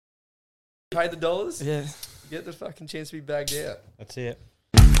Pay the dollars. Yeah. Get the fucking chance to be bagged out. That's it.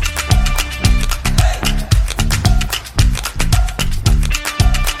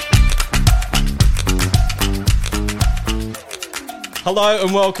 Hello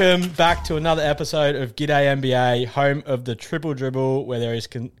and welcome back to another episode of G'day NBA, home of the triple dribble, where there is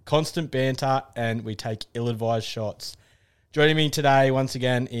constant banter and we take ill-advised shots. Joining me today once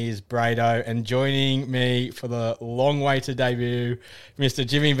again is Brado, and joining me for the long-awaited debut, Mr.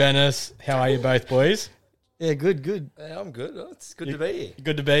 Jimmy Venice. How are you both, boys? Yeah, good. Hey, I'm good. Oh, it's good to be here.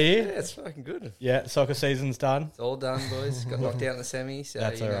 Good to be here. Yeah, it's fucking good. Yeah, soccer season's done. It's all done, boys. Got knocked out in the semis. So,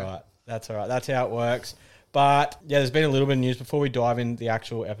 That's all right. That's all right. That's how it works. But, yeah, there's been a little bit of news. Before we dive in the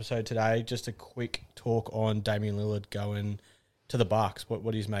actual episode today, just a quick talk on Damian Lillard going to the Bucks. What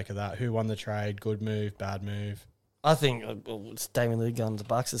do you make of that? Who won the trade? Good move, bad move? I think it's Damian Lillard going to the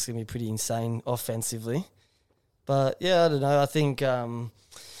Bucks. It's going to be pretty insane offensively. But, yeah, I don't know. I think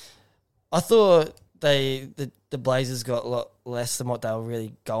I thought the Blazers got a lot less than what they were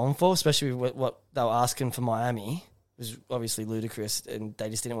really going for, especially with what they were asking for Miami. Was obviously ludicrous, and they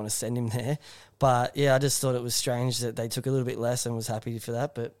just didn't want to send him there. But, yeah, I just thought it was strange that they took a little bit less and was happy for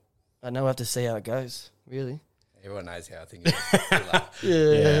that. But I know we'll have to see how it goes, really. Everyone knows how I think it is.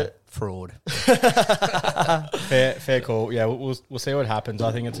 Yeah. Fraud. Fair call. Yeah, we'll see what happens.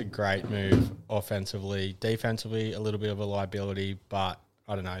 I think it's a great move offensively. Defensively, a little bit of a liability, but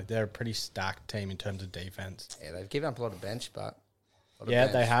I don't know. They're a pretty stacked team in terms of defense. Yeah, they've given up a lot of bench, but... Yeah,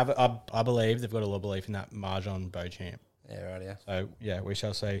 they have. I believe they've got a lot of belief in that Marjon Beauchamp. Yeah, right, yeah. So, yeah, we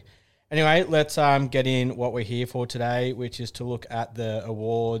shall see. Anyway, let's get in what we're here for today, which is to look at the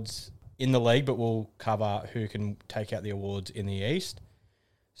awards in the league, but we'll cover who can take out the awards in the East.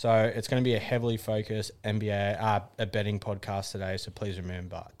 So it's going to be a heavily focused NBA a betting podcast today, so please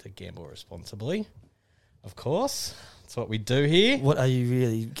remember to gamble responsibly. Of course, that's what we do here. What are you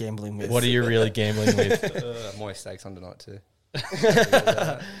really gambling with? What are you really gambling with? More stakes on tonight too.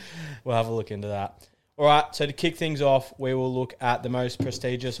 We'll have a look into that. All right, so to kick things off, we will look at the most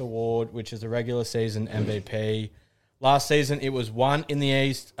prestigious award, which is the regular season MVP. Last season, it was won in the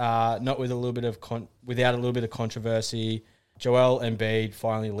East, not with a little bit of without a little bit of controversy. Joel Embiid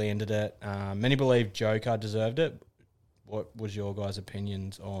finally landed it. Many believe Joker deserved it. What was your guys'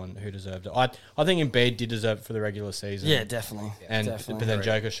 opinions on who deserved it? I think Embiid did deserve it for the regular season. Yeah, definitely. But then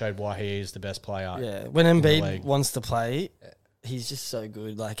Joker showed why he is the best player. Yeah, when Embiid wants to play, he's just so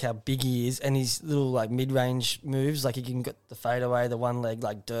good. Like how big he is, and his little like mid-range moves, like he can get the fadeaway, the one leg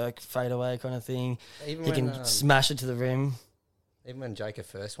like Dirk fadeaway kind of thing. Even he can smash it to the rim. Even when Joker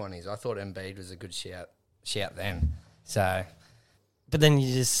first won his, I thought Embiid was a good shout then. So, but then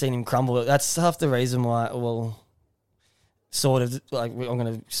you just seen him crumble. That's half the reason why. Well, sort of like I'm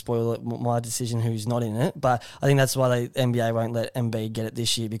going to spoil it, my decision who's not in it, but I think that's why the NBA won't let Embiid get it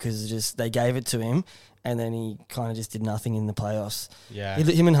this year, because they gave it to him. And then he kind of just did nothing in the playoffs. Yeah,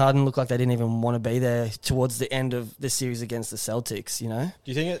 him and Harden looked like they didn't even want to be there towards the end of the series against the Celtics. You know?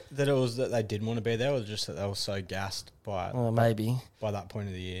 Do you think that it was that they didn't want to be there, or just that they were so gassed by maybe by that point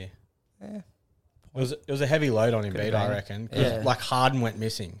of the year? Yeah, it was a heavy load on Embiid, I reckon. Yeah. Like Harden went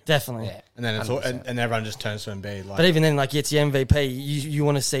missing, definitely. Yeah. And then and everyone just turns to Embiid. Like, but even then, like it's the MVP. You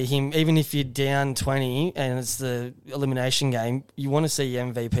want to see him, even if you're down 20 and it's the elimination game. You want to see your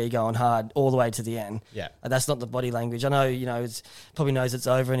MVP going hard all the way to the end. Yeah, that's not the body language. I know, it's probably knows it's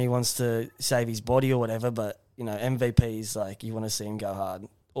over and he wants to save his body or whatever. But MVP is like you want to see him go hard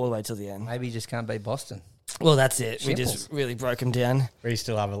all the way to the end. Maybe he just can't beat Boston. Well, that's it. Simple. We just really broke him down. we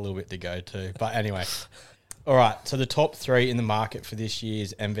still have a little bit to go too. But anyway. All right, so the top three in the market for this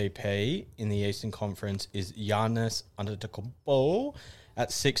year's MVP in the Eastern Conference is Giannis Antetokounmpo at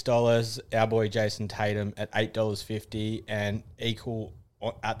 $6, our boy Jason Tatum at $8.50, and equal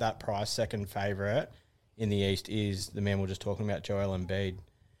at that price, second favourite in the East is the man we're just talking about, Joel Embiid.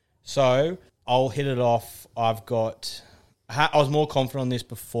 So I'll hit it off. I was more confident on this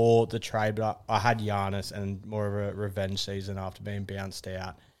before the trade, but I had Giannis and more of a revenge season after being bounced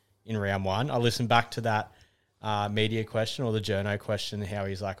out in round one. I listened back to that media question or the journo question, how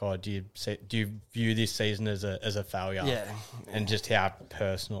he's like, "Oh, do you view this season as a failure?" Yeah, and just how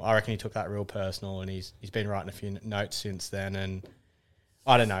personal. I reckon he took that real personal, and he's been writing a few notes since then. And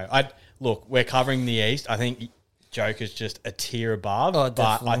I don't know. Look, we're covering the East. I think Joker's just a tier above. Oh,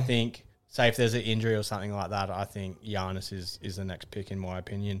 but I think, say if there's an injury or something like that, I think Giannis is the next pick in my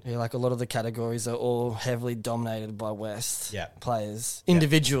opinion. Yeah, like a lot of the categories are all heavily dominated by West players. Yeah.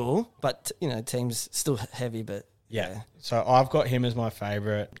 Individual, but, teams still heavy, but yeah. So I've got him as my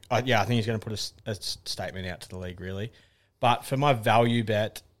favourite. I think he's going to put a statement out to the league, really. But for my value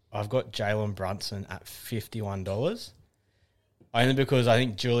bet, I've got Jalen Brunson at $51. Only because I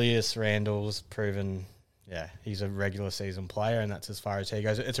think Julius Randle's proven, he's a regular season player, and that's as far as he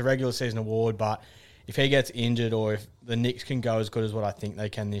goes. It's a regular season award, but if he gets injured or if the Knicks can go as good as what I think they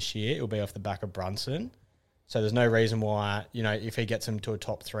can this year, it'll be off the back of Brunson. So there's no reason why, if he gets him to a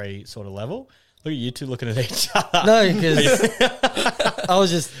top 3 sort of level. Look at you two looking at each other. No, because I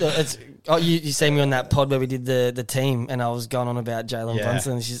was just you see me on that pod where we did the team, and I was going on about Jalen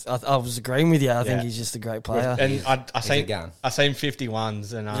Brunson. I was agreeing with you. I think he's just a great player. And I seen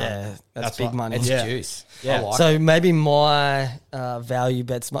 51s, and that's big money. It's juice. Yeah. Like so maybe my value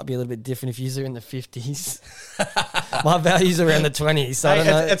bets might be a little bit different if you're in the 50s. My value's around the 20s. So I don't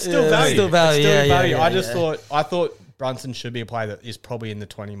know. It's still value. It's still value. I thought Brunson should be a player that is probably in the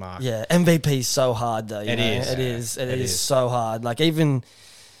 20 mark. Yeah, MVP is so hard though. It is so hard. Like even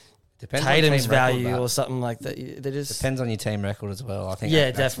depends Tatum's on team value record, or something like that. They just depends on your team record as well. I think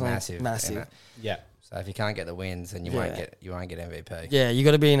that's definitely massive. Yeah. So if you can't get the wins, then you won't get MVP. Yeah, you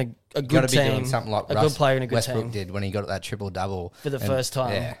got to be in a good team. Doing something like good player in a good Westbrook team did when he got that triple double for the first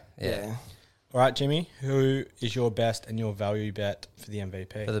time. Yeah. All right, Jimmy, who is your best and your value bet for the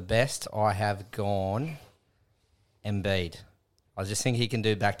MVP? For the best, I have gone Embiid. I just think he can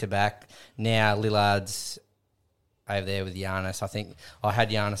do back-to-back. Now Lillard's over there with Giannis. I think I had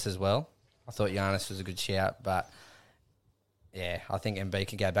Giannis as well. I thought Giannis was a good shout, but I think Embiid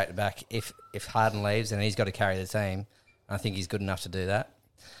can go back-to-back. If Harden leaves, and he's got to carry the team, I think he's good enough to do that.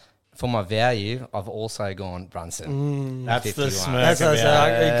 For my value, I've also gone Brunson. That's 51. the smirk. That's what I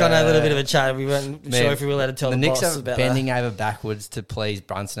said. We kind of had a little bit of a chat. We weren't sure if we were allowed to tell the Knicks boss are about bending that. over backwards to please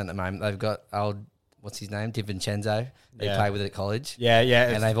Brunson at the moment. They've got what's his name, DiVincenzo. They play with at college. Yeah.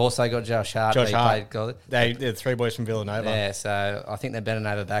 And they've also got Josh Hart. Played college. They're 3 boys from Villanova. Yeah, so I think they're bending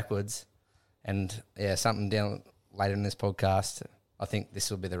over backwards. And, something down later in this podcast, I think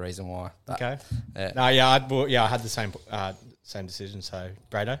this will be the reason why. But, Okay. Yeah. I had the same decision, so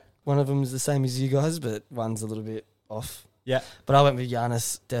Brado? One of them is the same as you guys, but one's a little bit off. Yeah. But I went with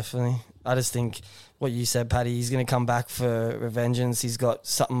Giannis, definitely. I just think what you said, Paddy, he's going to come back for revengeance. He's got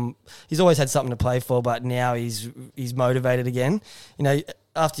something. He's always had something to play for, but now he's motivated again.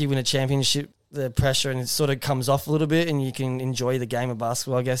 After you win a championship, the pressure and it sort of comes off a little bit, and you can enjoy the game of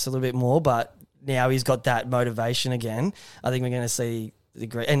basketball, I guess, a little bit more. But now he's got that motivation again. I think we're going to see the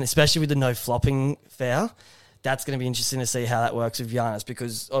great, and especially with the no flopping foul. That's going to be interesting to see how that works with Giannis,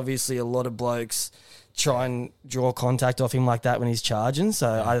 because obviously a lot of blokes try and draw contact off him like that when he's charging.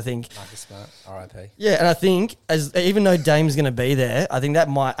 So I think Marcus Smart, RIP. Yeah, and I think even though Dame's going to be there, I think that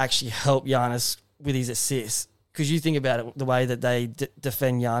might actually help Giannis with his assists. Because you think about it, the way that they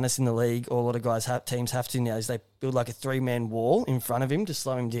defend Giannis in the league, or a lot of guys teams have to now, is they build like a 3-man wall in front of him to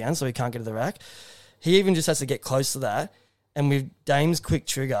slow him down so he can't get to the rack. He even just has to get close to that. And with Dame's quick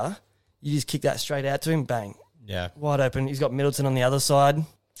trigger, you just kick that straight out to him, bang. Yeah. Wide open. He's got Middleton on the other side.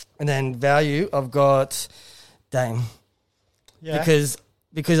 And then value, I've got Dame. Yeah.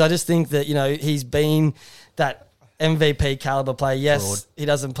 Because I just think that, he's been that MVP caliber player. Yes, Broad. he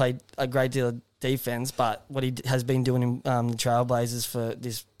doesn't play a great deal of defense, but what he has been doing in the Trailblazers for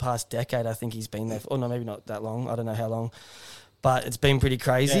this past decade, I think he's been there for, maybe not that long. I don't know how long. But it's been pretty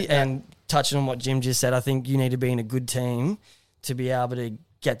crazy. Yeah. And touching on what Jim just said, I think you need to be in a good team to be able to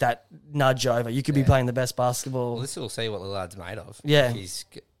get that nudge over. You could be playing the best basketball. Well, this will see what Lillard's made of. Yeah. If he's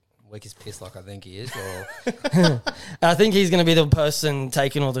weak as piss like I think he is. Or I think he's going to be the person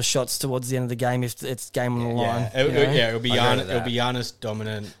taking all the shots towards the end of the game if it's game on the line. It'll be I agree with Giannis. It'll that. be Giannis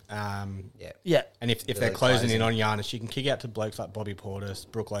dominant. Yeah. And if they're closing in on Giannis, you can kick out to blokes like Bobby Portis,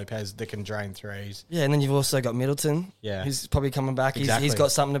 Brook Lopez that can drain threes. Yeah, and then you've also got Middleton. Yeah. Who's probably coming back. Exactly. He's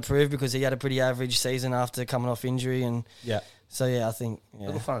got something to prove because he had a pretty average season after coming off injury. And so, I think. Yeah.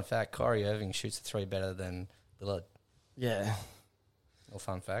 little fun fact, Kyrie Irving shoots the 3 better than Lillard. Yeah. Little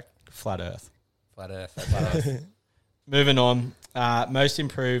fun fact. Flat Earth. Flat Earth. Moving on, most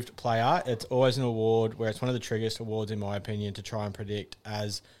improved player. It's always an award where it's one of the trickiest awards, in my opinion, to try and predict,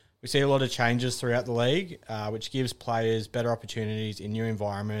 as we see a lot of changes throughout the league, which gives players better opportunities in new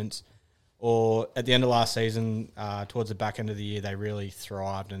environments. Or at the end of last season, towards the back end of the year, they really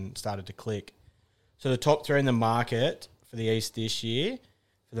thrived and started to click. So the top 3 in the market for the East this year,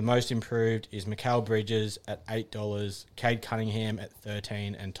 for the most improved, is Mikal Bridges at $8, Cade Cunningham at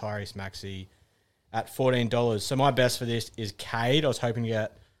 $13, and Tyrese Maxey at $14. So my best for this is Cade. I was hoping to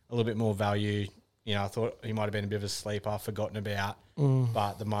get a little bit more value. I thought he might have been a bit of a sleeper, forgotten about,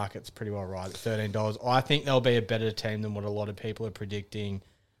 but the market's pretty well right at $13. I think they'll be a better team than what a lot of people are predicting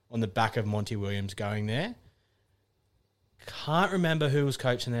on the back of Monty Williams going there. Can't remember who was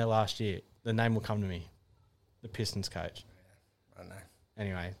coaching there last year. The name will come to me. The Pistons coach. I don't know.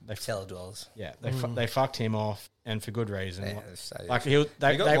 Anyway, Cellar dwellers. yeah, they fucked him off, and for good reason. Yeah, so Like you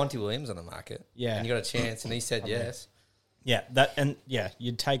they got they, Monty Williams on the market. Yeah. And you got a chance, and he said yes. yeah,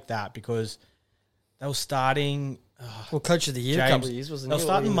 you'd take that because they were starting. Well, coach of the year a couple of years, wasn't They he? were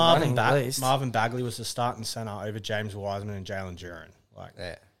starting Or Marvin running, at least. Marvin Bagley was the starting centre over James Wiseman and Jalen Duran. Like,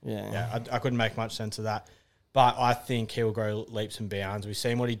 Yeah. I couldn't make much sense of that. But I think he'll grow leaps and bounds. We've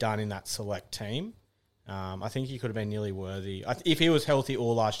seen what he done in that select team. I think he could have been nearly worthy. If he was healthy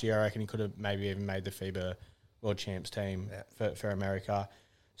all last year, I reckon he could have maybe even made the FIBA World Champs team for America.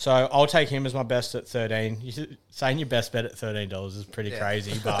 So I'll take him as my best at 13. Saying your best bet at $13 is pretty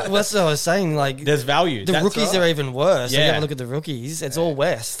crazy, but Well, that's what I was saying. Like, there's value. the rookies are even worse. Yeah. You Yeah. have a look at the rookies. It's all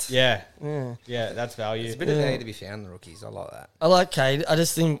West. Yeah, Yeah. that's value. There's a bit of value to be found in the rookies. I like that. I like Cade. I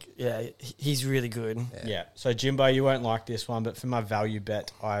just think, he's really good. Yeah. So Jimbo, you won't like this one, but for my value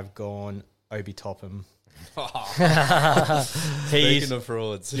bet, I've gone Obi Toppin. Speaking of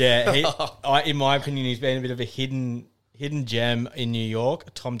frauds. Yeah, in my opinion, he's been a bit of a hidden gem in New York.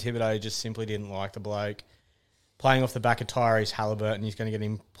 Tom Thibodeau just simply didn't like the bloke. Playing off the back of Tyrese Halliburton, he's going to get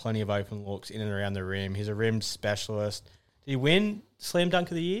him plenty of open looks in and around the rim. He's a rim specialist. Did he win Slam Dunk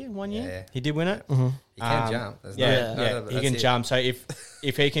of the Year 1 year? Yeah. He did win it. Mm-hmm. He can jump. There's He that's can it. jump. So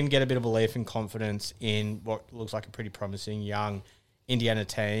if he can get a bit of belief and confidence in what looks like a pretty promising young Indiana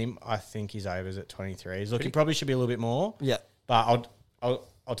team, I think his overs at 23s. Look, he probably should be a little bit more. Yeah. But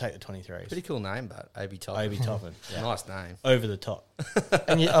I'll take the 23s. Pretty cool name, but Obi Toppin. Obi Toppin. Yeah. Nice name. Over the top.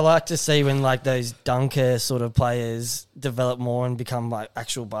 And I like to see when like those dunker sort of players develop more and become like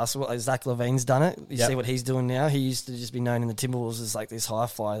actual basketball. Like Zach LaVine's done it. You see what he's doing now. He used to just be known in the Timberwolves as like this high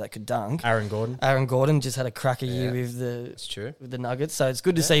flyer that could dunk. Aaron Gordon just had a cracker year with It's true. the Nuggets. So it's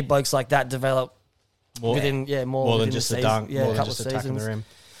good to see blokes like that develop more than within just the a season. dunk, Yeah, more a than couple just of attacking seasons. the rim.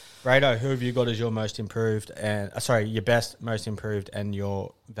 Brado, who have you got as your most improved and your best, most improved, and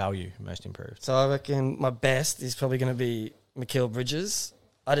your value most improved? So I reckon my best is probably going to be Mikal Bridges.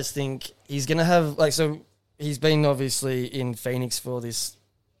 I just think he's going to have he's been obviously in Phoenix for this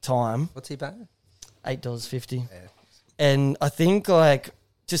time. What's he paying? $8.50. Yeah. And I think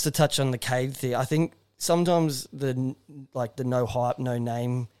just to touch on the Cade thing, I think sometimes the no hype, no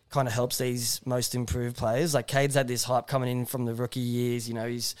name kind of helps these most improved players. Like Cade's had this hype coming in from the rookie years. You know,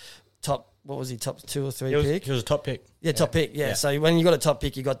 he's top 2 or 3 pick? He was a top pick. Yeah, top pick. Yeah. So when you got a top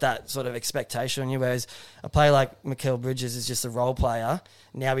pick, you got that sort of expectation on you. Whereas a player like Mikal Bridges is just a role player.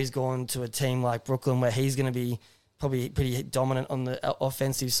 Now he's gone to a team like Brooklyn where he's going to be probably pretty dominant on the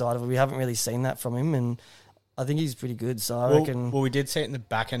offensive side of it. We haven't really seen that from him, and I think he's pretty good. So I reckon. Well, we did see it in the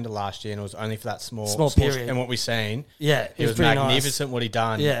back end of last year, and it was only for that small period. And what we've seen, Yeah, it was pretty magnificent nice. what he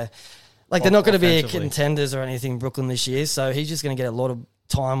done. Yeah. Like they're not going to be offensively. contenders or anything, Brooklyn, this year. So he's just going to get a lot of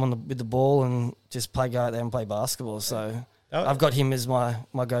time with the ball and just go out there and play basketball. So I've got him as my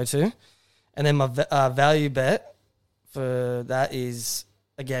go-to. And then my value bet for that is,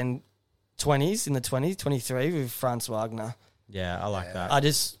 again, 23 with Franz Wagner. Yeah, I like that.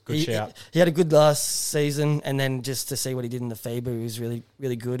 Good shout. He had a good last season, and then just to see what he did in the FIBA, he was really,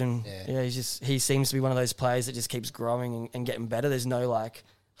 really good. And he seems to be one of those players that just keeps growing and getting better. There's no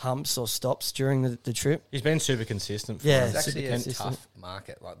humps or stops during the trip. He's been super consistent. It's actually a tough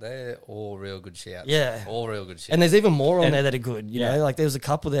market. Like they're all real good shouts. Yeah, all real good shouts. And there's even more on there that are good. You know, like there was a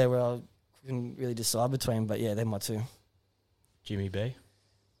couple there where I couldn't really decide between, but yeah, they're my two. Jimmy B.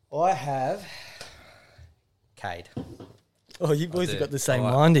 I have Cade. Oh, you boys have got the same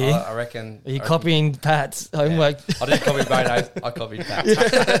mind here. I reckon. Are you copying Pat's homework? I didn't copy Braden. I copied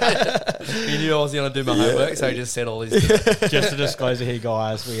Pat. He knew I was going to do my homework, so he just said all these things. Just a disclosure here,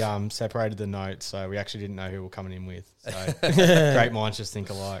 guys, we separated the notes, so we actually didn't know who we were coming in with. So great minds just think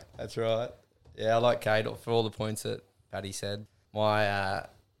alike. That's right. Yeah, I like Cade for all the points that Paddy said. My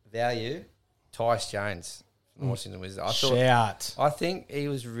value, Tyus Jones from Washington Wizards. I think he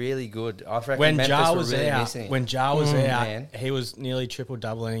was really good. I reckon When Memphis Jar were was really out, missing him. when Jar was out, Man. he was nearly triple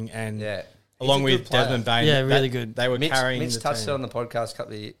doubling, and Yeah. along He's a with good player. Desmond Bain, Yeah, really good. They were carrying Mitch the touched team. it on the podcast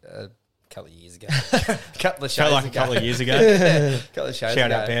a couple of years ago. couple of shows Felt like ago. a couple of years ago. couple of shows Shout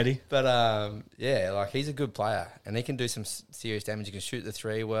ago. out, Patty. But he's a good player, and he can do some serious damage. He can shoot the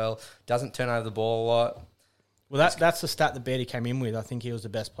three well. Doesn't turn over the ball a lot. Well, that's the stat that Beatty came in with. I think he was the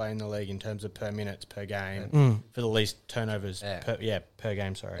best player in the league in terms of per minutes per game for the least turnovers per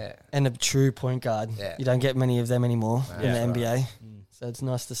game. Sorry. Yeah. And a true point guard. Yeah. You don't get many of them anymore in the that's NBA. So it's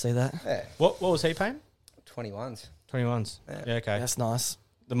nice to see that. Yeah. What was he paying? 21s. 21s. Yeah, okay. That's nice.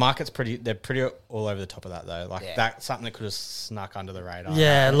 The market's they're pretty all over the top of that though. That's something that could have snuck under the radar.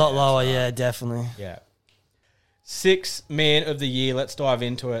 Yeah, a lot lower. Yeah, definitely. Yeah. Sixth man of the year. Let's dive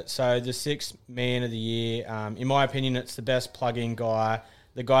into it. So the sixth man of the year, in my opinion, it's the best plug-in guy,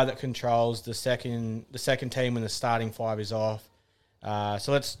 the guy that controls the second team when the starting five is off.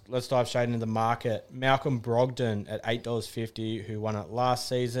 So let's dive straight into the market. Malcolm Brogdon at $8.50, who won it last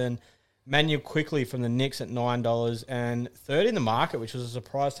season. Manuel Quickly from the Knicks at $9, and third in the market, which was a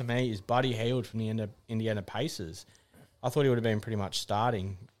surprise to me, is Buddy Hield from the Indiana Pacers. I thought he would have been pretty much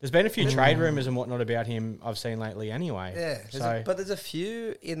starting. There's been a few trade rumours and whatnot about him I've seen lately anyway. Yeah, but there's a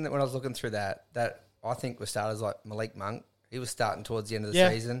few when I was looking through that I think were starters like Malik Monk. He was starting towards the end of the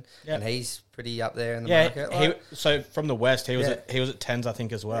season, and he's pretty up there in the market. So from the West, he was at 10s, I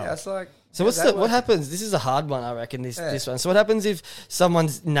think, as well. Yeah, it's like... So what happens? This is a hard one, I reckon, this one. So what happens if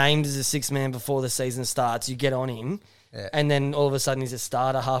someone's named as a sixth man before the season starts, you get on him, and then all of a sudden he's a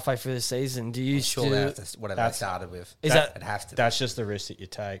starter halfway through the season? Do you whatever they started with? Is that it has to? That's just the risk that you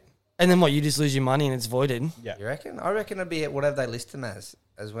take. And then what? You just lose your money and it's voided? Yeah. You reckon? I reckon it'd be whatever they list him as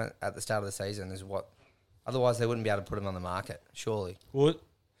when at the start of the season is what. Otherwise, they wouldn't be able to put him on the market. Surely. Well,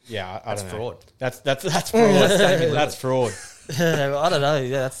 yeah, I don't know. Fraud. That's fraud. That's fraud. I don't know.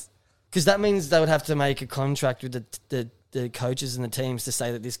 Yeah, because that means they would have to make a contract with the coaches and the teams to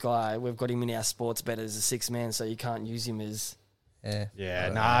say that this guy, we've got him in our sports bet as a sixth man, so you can't use him as... Yeah,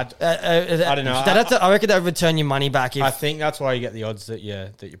 I don't know. I reckon they'd return your money back. I think that's why you get the odds that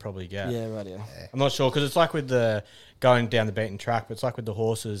you probably get. Yeah, right. Yeah. I'm not sure because it's like with the going down the beaten track, but it's like with the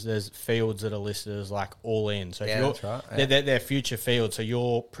horses. There's fields that are listed as like all in. So that's right. They're future fields. So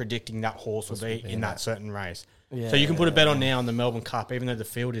you're predicting that horse will be in that certain race. Yeah, so you can put a bet on now on the Melbourne Cup, even though the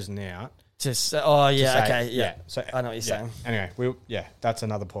field isn't out. So I know what you're saying. Anyway, that's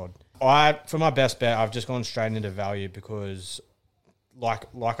another pod. For my best bet, I've just gone straight into value because,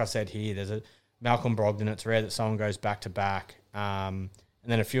 like I said here, there's a Malcolm Brogdon. It's rare that someone goes back to back, and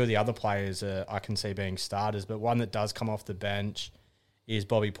then a few of the other players I can see being starters. But one that does come off the bench is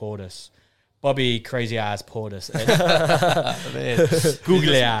Bobby Portis. Bobby Crazy Ass Portis.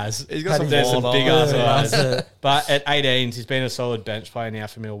 Googly ass. He's got some big ass eyes. But at 18, he's been a solid bench player now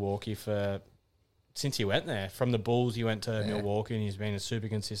for Milwaukee since he went there. From the Bulls, he went to Milwaukee, and he's been a super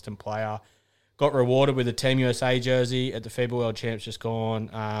consistent player. Got rewarded with a Team USA jersey at the FIBA World Champs just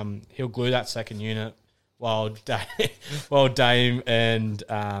gone. He'll glue that second unit while Dame and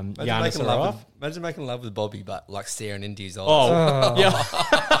Giannis are off. Imagine making love with Bobby, but like staring into his eyes.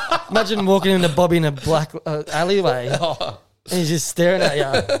 Yeah. Imagine walking into Bobby in a black alleyway and he's just staring at you.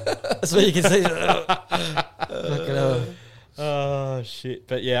 That's what you can see. Oh, shit.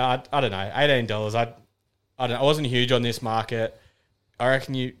 But yeah, I don't know. $18. I don't know. I wasn't huge on this market. I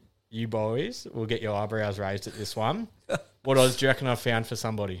reckon you boys will get your eyebrows raised at this one. What odds do you reckon I've found for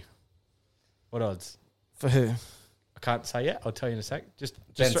somebody? What odds? For who? I can't say yet. I'll tell you in a sec. Just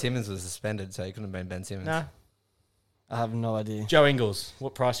Ben Simmons was suspended, so he couldn't have been Ben Simmons. Nah. I have no idea. Joe Ingles.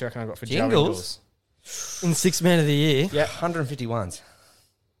 What price do you reckon I got for Jingles? Joe Ingles? In sixth man of the year? Yeah, 151s.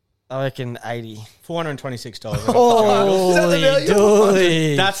 I reckon 80. $426. Holy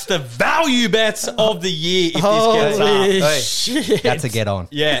dooly. That's the value bets of the year if Holy this gets up. shit. That's a get on.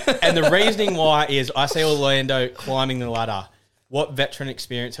 Yeah, and the reasoning why is I see Orlando climbing the ladder. What veteran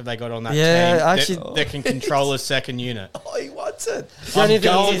experience have they got on that team that can control a second unit? Oh, he wants it. I'm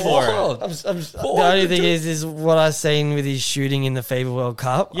going for it. The only thing is what I've seen with his shooting in the FIBA World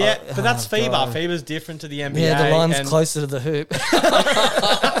Cup. Yeah, but that's FIBA. God. FIBA's different to the NBA. Yeah, the line's closer to the hoop.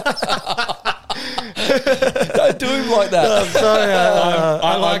 Don't do him like that. I'm sorry.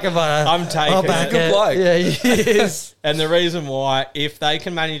 I like him. I'm taking I'll back Good bloke. Yeah, he is. And the reason why, if they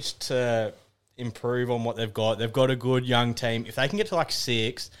can manage to improve on what they've got a good young team. If they can get to like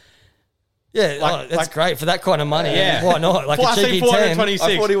 6, that's great for that kind of money. Yeah, why not? Like a cheeky 10. I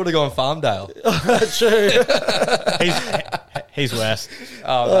thought he would have gone Farmdale. True. He's West.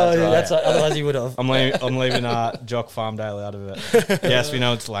 That's right. Otherwise he would have. I'm leaving Jock Farmdale out of it. Yes, we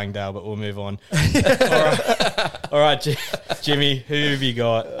know it's Langdale, but we'll move on. All right, Jimmy, who have you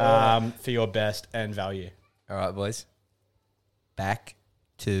got for your best and value? All right, boys. Back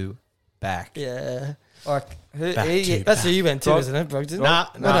to back. Yeah. Like That's who you went to, isn't it, Brogdon?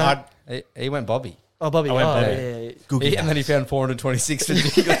 Nah. He went Bobby. Oh, Bobby. I went Bobby. Yeah. And then he found 426 for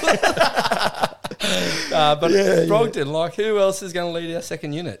Jingle. Brogdon, like, who else is going to lead our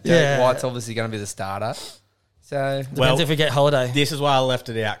second unit? Derek White's obviously going to be the starter. So Depends if we get Holiday. This is why I left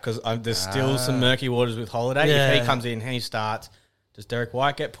it out, because there's still some murky waters with Holiday. Yeah. If he comes in and he starts, does Derek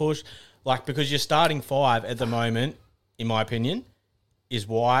White get pushed? Like, because your starting 5 at the moment, in my opinion, is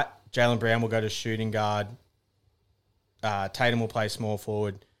White. Jaylen Brown will go to shooting guard. Tatum will play small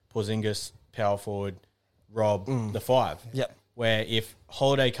forward. Porzingis, power forward. Rob, the 5. Yep. Where if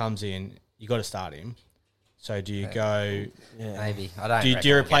Holiday comes in, you got to start him. So do you go? Yeah. Maybe. I don't. Do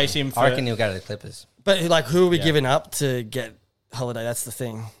you replace him? I reckon he'll go to the Clippers. But like, who are we giving up to get Holiday? That's the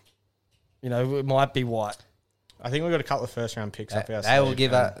thing. You know, it might be White. I think we've got a couple of first round picks up our They will sleeve,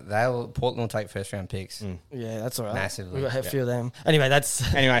 give up. Portland will take first round picks. Yeah, that's all right. Massively. We've got a few of them. Anyway,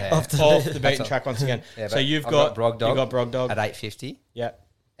 that's Anyway, Yeah. off the beaten track once again. Yeah, so but you've I've got Brogdon. You've got Brogdon At 850, Yeah.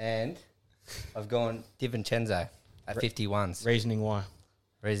 and I've gone DiVincenzo at 51s. Reasoning why?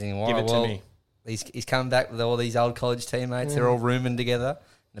 Reasoning why? Give it well, to me. He's coming back with all these old college teammates. They're all rooming together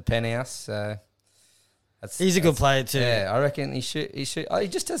in the penthouse. So he's a good player too. Yeah, I reckon he shoot. Oh, he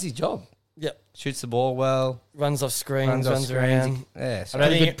just does his job. Yep. Shoots the ball well. Runs off screens, Runs off runs screens. around. Yeah. So I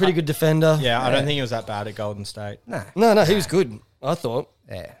don't think Pretty good defender. Yeah, I don't think he was that bad at Golden State. No, he was good. I thought.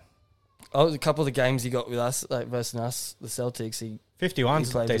 Yeah. A couple of the games he got with us, like versus us, the Celtics, he 51's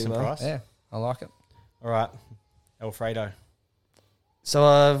He a played decent pretty well. price. Yeah. I like it. All right, Alfredo. So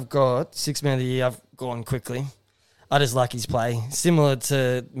I've got 6 man of the year. I've gone quickly. I just like his play. Similar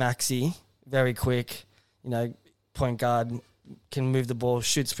to Maxi, very quick, point guard, can move the ball,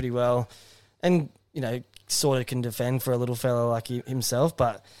 shoots pretty well, and, sort of can defend for a little fella like himself.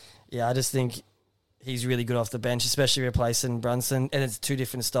 But, yeah, I just think he's really good off the bench, especially replacing Brunson, and it's two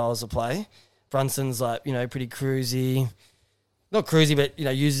different styles of play. Brunson's like, pretty cruisy. Not cruisy, but,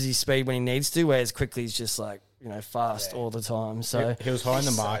 uses his speed when he needs to, whereas quickly he's just like, fast all the time. So He was high in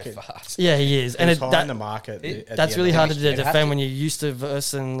the market. yeah, he is, He was high in the market. that's really hard to You'd have defend to- when you're used to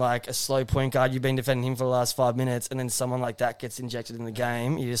versing like a slow point guard. You've been defending him for the last 5 minutes, and then someone like that gets injected in the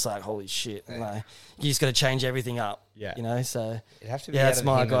game. You're just like, holy shit! Like, you just got to change everything up. Yeah. So It'd have to be Yeah, out that's of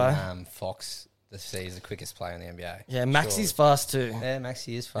my him guy. And, Fox to see he's the quickest player in the NBA. yeah, Maxi's Surely. fast too. Yeah,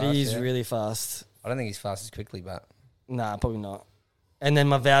 Maxi is fast. He's yeah. really fast. I don't think he's fast as quickly, but Nah, probably not. And then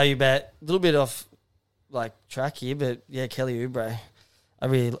my value bet, a little bit off like track here, but yeah, Kelly Oubre.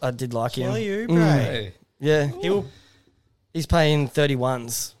 I did like him. Kelly Oubre. Hey, Yeah, He will. he's paying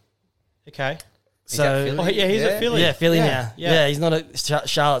 31s. Okay. So Oh, yeah, he's a Philly. Yeah, Philly Yeah, now. yeah. Yeah, he's not at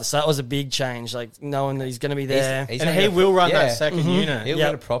Charlotte, so that was a big change. Like knowing that he's going to be there. he's And gonna he get a- will run yeah. that second Mhm. unit. He'll Yep.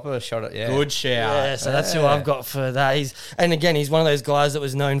 get a proper shot at Good shout. Yeah, so that's who I've got for that. And again, he's one of those guys that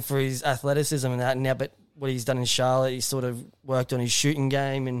was known for his athleticism and that. Now, but what he's done in Charlotte, he's sort of worked on his shooting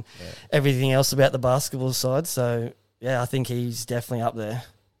game and everything else about the basketball side. So yeah, I think he's definitely up there.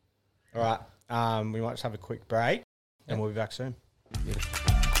 All right. We might just have a quick break, and we'll be back soon.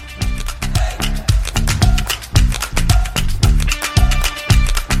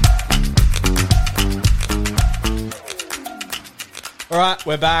 All right,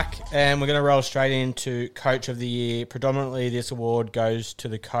 we're back, and we're going to roll straight into Coach of the Year. Predominantly, this award goes to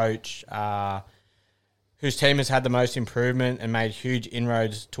the coach whose team has had the most improvement and made huge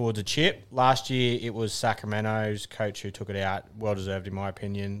inroads towards a chip. Last year, it was Sacramento's coach who took it out. Well-deserved, in my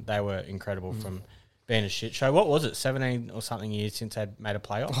opinion. They were incredible from being a shit show. What was it, 17 or something years since they'd made a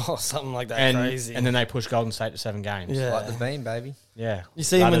playoff? Oh, something like that And, crazy. and then they pushed Golden State to 7 games. Yeah. like the beam, baby. Yeah. You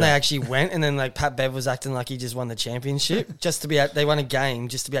see him when Bloody they hell. actually went, and then like Pat Bev was acting like he just won the championship, just to be they won a game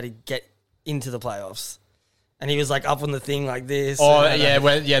just to be able to get into the playoffs, and he was like up on the thing like this. Oh, and,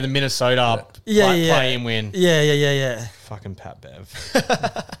 yeah, the Minnesota Yeah. play and win. yeah. Fucking Pat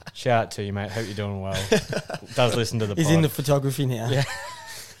Bev. Shout out to you, mate. Hope you're doing well. Does listen to the He's pod. in the photography now. Yeah.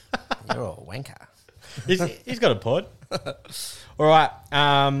 You're a wanker. He's got a pod. All right.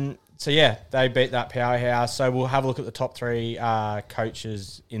 So, yeah, they beat that powerhouse. So, we'll have a look at the top 3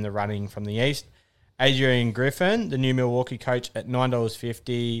 coaches in the running from the East. Adrian Griffin, the new Milwaukee coach, at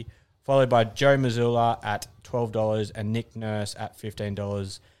 $9.50, followed by Joe Mazzulla at $12 and Nick Nurse at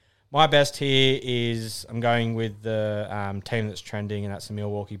 $15. My best here is I'm going with the team that's trending, and that's the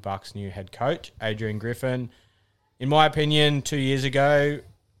Milwaukee Bucks' new head coach, Adrian Griffin. In my opinion, 2 years ago,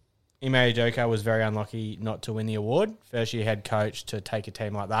 Ime Udoka was very unlucky not to win the award. First year head coach to take a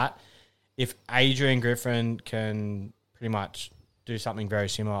team like that. If Adrian Griffin can pretty much do something very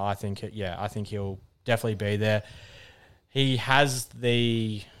similar, I think he'll definitely be there. He has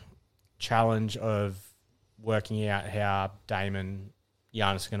the challenge of working out how Dame and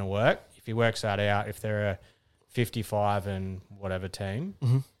Giannis are going to work. If he works that out, if they're a 55 and whatever team,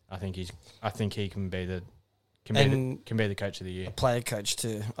 I think he can be the coach of the year. Player coach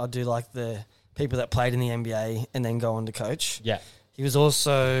too. I do like the people that played in the NBA and then go on to coach. Yeah, He was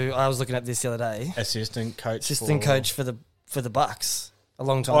also, I was looking at this the other day, assistant coach coach for the Bucks a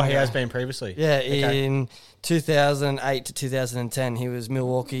long time Oh, ago. he has been previously. Yeah, Okay. in 2008 to 2010, he was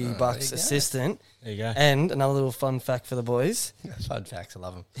Milwaukee Bucks go. assistant. There you go. And another little fun fact for the boys, Fun facts, I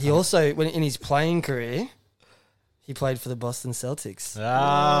love him. he also, when in his playing career, he played for the Boston Celtics.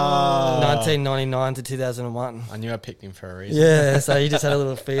 Ah. 1999 to 2001. I knew I picked him for a reason. Yeah, so he just had a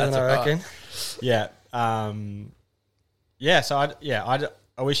little feeling, That's I a reckon. Yeah. Yeah, so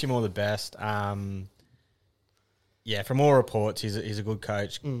I wish him all the best. Yeah, from all reports, he's a good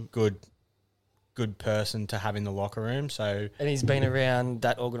coach, good person to have in the locker room. So And he's been around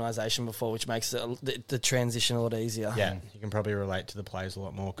that organisation before, which makes the transition a lot easier. yeah, you can probably relate to the players a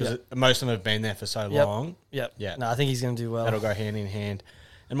lot more because most of them have been there for so long. Yep. Yeah. No, I think he's going to do well. That'll go hand in hand.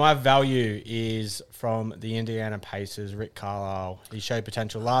 And my value is from the Indiana Pacers, Rick Carlisle. He showed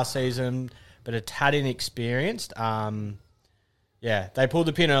potential last season, but a tad inexperienced. Yeah, they pulled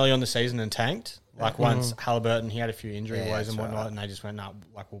the pin early on the season and tanked. Like once Halliburton, he had a few injury woes and whatnot, and they just went, nah,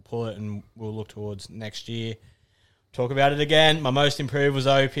 like we'll pull it and we'll look towards next year. Talk about it again. My most improved was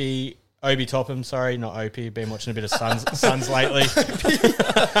Obi Topham, sorry, not Opie. Been watching a bit of Suns lately. On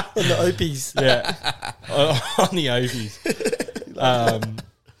the Opies. Yeah, on the Opies.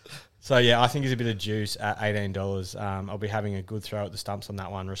 So, yeah, I think he's a bit of juice at $18. I'll be having a good throw at the stumps on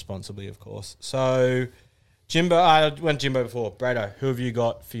that one responsibly, of course. So, Jimbo, I went Jimbo before. Brado, who have you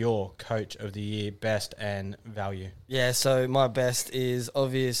got for your coach of the year, best and value? Yeah, so my best is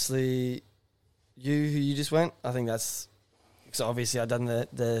obviously who you just went. I think that's... So obviously I've done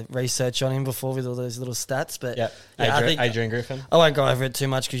the research on him before with all those little stats. But I think Adrian Griffin. I won't go over it too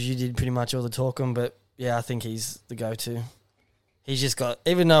much because you did pretty much all the talking. But, yeah, I think he's the go-to. He's just got,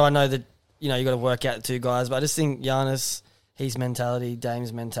 even though I know that, you got to work out the two guys, but I just think Giannis, his mentality,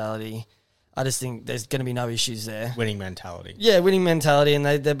 Dame's mentality, I just think there's going to be no issues there. Winning mentality. Yeah, winning mentality, and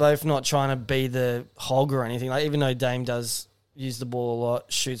they're both not trying to be the hog or anything. Like, even though Dame does use the ball a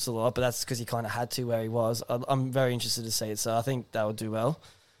lot, shoots a lot, but that's because he kind of had to where he was. I'm very interested to see it, so I think that will do well.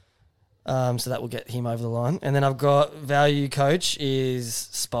 So that will get him over the line. And then I've got value coach is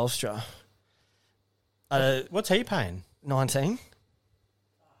Spoelstra. What's he paying? 19.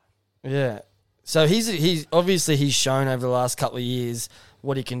 Yeah. So he's obviously he's shown over the last couple of years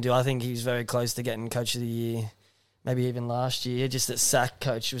what he can do. I think he's very close to getting coach of the year, maybe even last year. Just that sack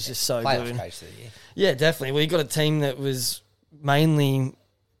coach was just so Playoff good. coach of the year. Yeah, definitely. Well, you got a team that was mainly,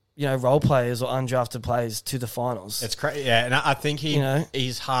 role players or undrafted players to the finals. It's crazy. Yeah, and I think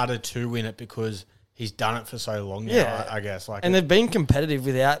he's harder to win it because he's done it for so long now, Yeah. I guess. And they've been competitive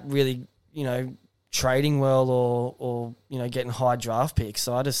without really, trading well or getting high draft picks.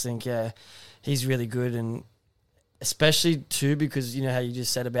 So I just think, he's really good, and especially too because how you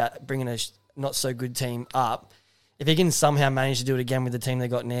just said about bringing a not so good team up. If he can somehow manage to do it again with the team they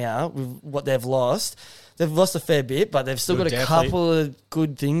got now, with what they've lost a fair bit, but they've still got a couple of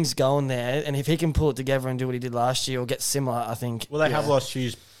good things going there. And if he can pull it together and do what he did last year or get similar, I think. Well, they have lost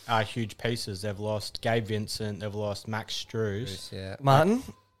huge pieces. They've lost Gabe Vincent. They've lost Max Strus. Yeah. Martin.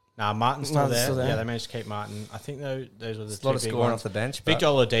 Martin's still there. Yeah, they managed to keep Martin. I think those were the two A lot of big scoring ones. off the bench. Victor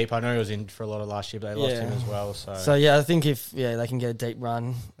Oladipo, I know he was in for a lot of last year, but they lost Yeah. him as well. So, I think if they can get a deep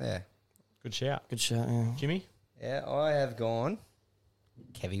run, Yeah. good shout. good shot. Yeah. Jimmy? Yeah, I have gone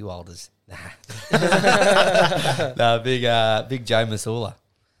Kevy Walters. No, big Joe Masula.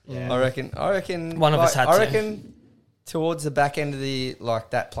 Yeah. I reckon One of us had I to. reckon towards the back end of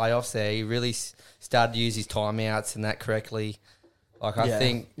that playoffs there, he really started to use his timeouts and that correctly. Like I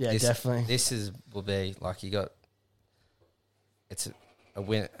think definitely. This will be like it's a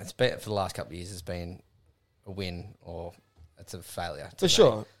win. It's been for the last couple of years. It's been a win or it's a failure For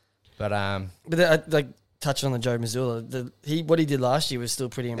sure. But touching on the Joe Mazzulla, what he did last year was still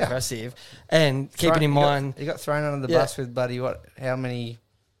pretty impressive. And keeping in mind, he got thrown under the bus with Buddy. How many?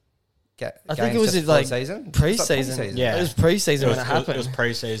 I think it was season pre-season. Yeah. It was pre-season when it happened. It was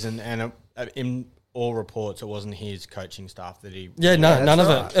pre-season, and in all reports, it wasn't his coaching staff that he... Yeah, no, none of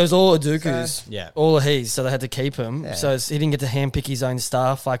it. It was all Aduku's. Yeah. All of his, so they had to keep him. Yeah. So he didn't get to handpick his own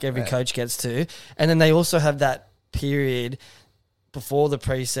staff like every coach gets to. And then they also have that period before the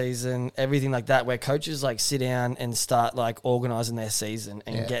preseason, everything like that, where coaches sit down and start organising their season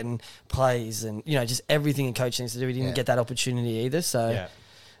and getting plays and, just everything a coach needs to do. He didn't get that opportunity either. So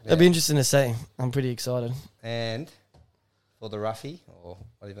it'll be interesting to see. I'm pretty excited. And for the roughie or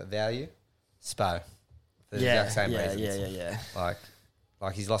whatever value, Spo. For the exact same reasons. Yeah.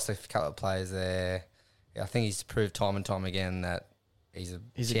 Like he's lost a couple of players there. I think he's proved time and time again that he's a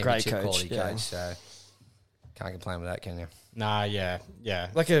great coach. Quality coach. So can't complain with that, can you? Nah, yeah.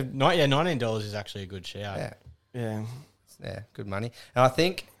 $19 is actually a good shout. Yeah. Yeah, good money. And I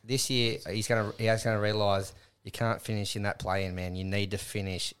think this year he's gonna realise you can't finish in that play-in, man. You need to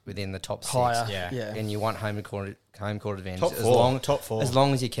finish within the top six. Higher. Yeah. And you want home court advantage. Top four. As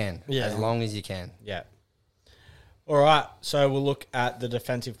long as you can. Yeah. As long as you can. Yeah. All right, so we'll look at the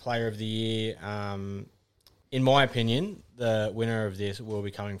defensive player of the year. In my opinion, the winner of this will be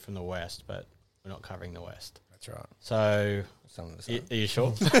coming from the West, but we're not covering the West. That's right. So some of us. Are you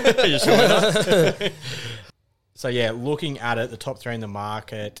sure? Are you sure? We're not? So, yeah, looking at it, the top three in the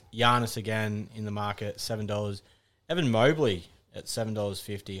market, Giannis again in the market, $7. Evan Mobley at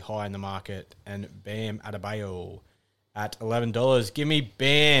 $7.50, high in the market. And Bam Adebayo at $11. Give me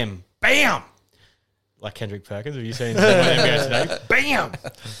Bam. Bam! Like Kendrick Perkins. Have you seen the NBA today? Bam!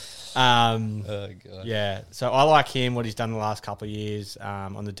 Oh, God. Yeah, so I like him, what he's done the last couple of years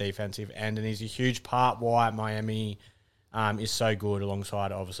on the defensive end, and he's a huge part why Miami is so good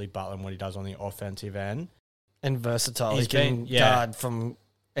alongside, obviously, Butler and what he does on the offensive end. And versatile. He's He can been- guard from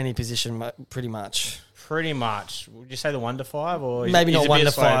any position pretty much. Pretty much. Would you say the 1 to 5? Or Maybe not a 1 bit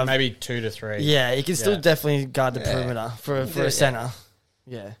to slow, 5. Maybe 2 to 3. Yeah, he can still Yeah. definitely guard the Yeah. perimeter for Yeah. a centre.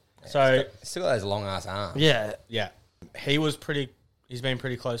 Yeah. So, Still got those long ass arms. Yeah. yeah, he's been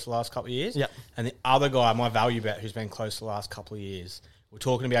pretty close the last couple of years. Yep. And the other guy, my value bet, who's been close the last couple of years, we're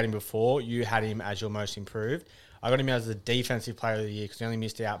talking about him before. You had him as your most improved. I got him as the defensive player of the year because he only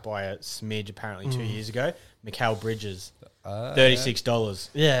missed out by a smidge apparently 2 years ago. Mikal Bridges, $36.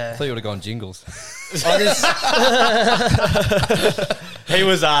 Yeah. I thought you would have gone Jingles. He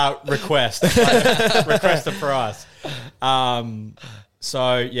was request the price.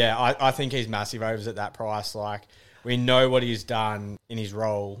 So yeah, I think he's massive overs at that price. Like we know what he's done in his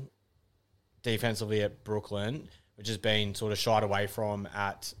role defensively at Brooklyn, which has been sort of shied away from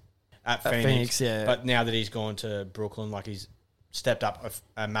at Phoenix. Yeah. But now that he's gone to Brooklyn, like he's stepped up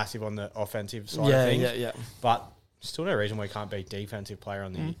a massive on the offensive side yeah, of things. yeah. But still no reason why he can't be defensive player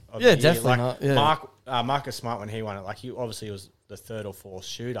on the of Yeah, the year. definitely Like, not, yeah. Marcus Smart when he won it, like he obviously was the third or fourth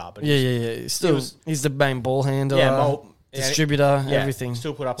shooter, but Yeah. Still, he's the main ball handler, distributor, yeah, everything.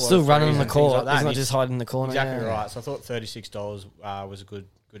 still put up a lot Still of running threes on the and things court. like that, He's and not just hiding in the corner. exactly yeah. right. So I thought $36 was a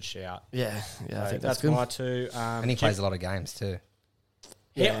good shout. Yeah, I So think that's good. my two. And he plays a lot of games too.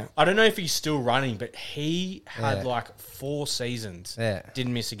 Yeah, I don't know if he's still running, but he had Yeah. like 4 seasons. Yeah.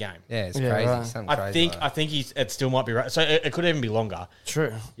 Didn't miss a game. Yeah, it's Yeah, crazy. right. Something I crazy think like I that. think it still might be right. So it could even be longer.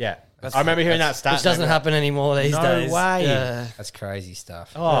 True. Yeah, That's- I remember hearing that stat. Which doesn't happen anymore these No days. way. Yeah. That's crazy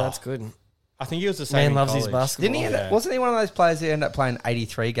stuff. Oh, Yeah, that's good. I think he was the same. Man in loves his college. basketball. Didn't he end Yeah. up, wasn't he one of those players who ended up playing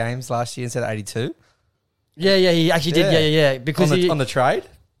 83 games last year instead of 82? Yeah, he actually did. Yeah. Yeah. Because On the trade?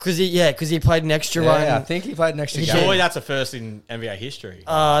 because he played an extra one. Yeah, I think he played an extra game. Surely that's a first in NBA history.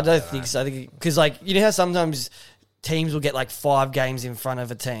 I don't think so. I think because you know how sometimes teams will get like 5 games in front of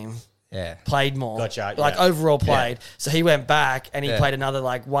a team. Yeah. Played more. Gotcha, Like yeah. overall played. So he went back and he Yeah. played another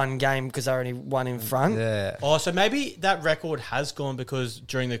like 1 game because they only one in front. Yeah. Oh, so maybe that record has gone because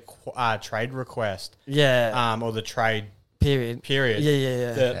during the trade request, Yeah. or the trade Period. period,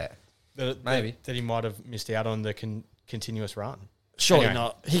 Yeah. Maybe. that he might have missed out on the continuous run. Surely Anyway.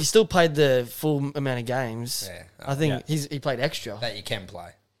 not. He still played the full amount of games. Yeah. I think Yeah. he played extra. That you can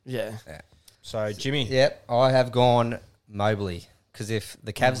play. Yeah. So Jimmy, Yep, I have gone Mobley because if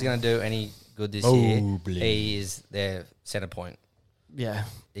the Cavs are going to do any good this year, Mobley. he is their centre point. Yeah.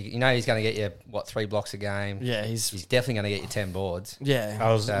 You know he's going to get you, 3 blocks a game? Yeah. He's He's definitely going to get you 10 boards. yeah.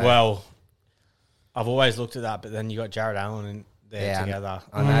 I've always looked at that, but then you got Jared Allen in there Yeah, together.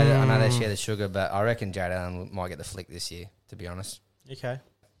 I know they share the sugar, but I reckon Jared Allen might get the flick this year, to be honest. Okay.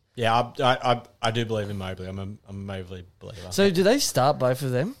 Yeah, I do believe in Mobley. I'm a Mobley believer. So do they start both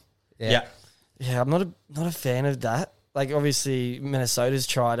of them? yeah. Yeah, I'm not a fan of that. Like obviously Minnesota's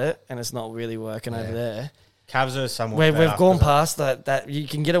tried it and it's not really working over there. Cavs are somewhat We've better gone 'cause past that you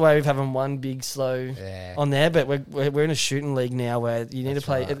can get away with having one big slow Yeah. on there, but we're in a shooting league now where you need That's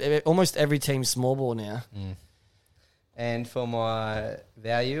to play right. almost every team's small ball now. And for my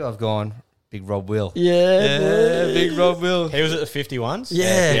value, I've gone Big Rob Will. Yeah, boy. Big Rob Will. He was at the 51s?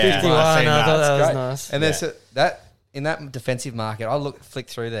 Yeah, 51. I've seen I thought that was Great. nice. And there's that in that defensive market, I flicked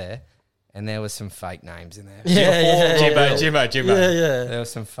through there, and there was some fake names in there. Yeah. Jimbo. Yeah. There were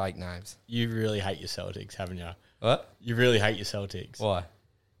some fake names. You really hate your Celtics, haven't you? What? You really hate your Celtics. Why?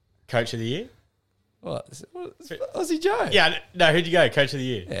 Coach of the year? What? Aussie Joe. Yeah, no, who'd you go? Coach of the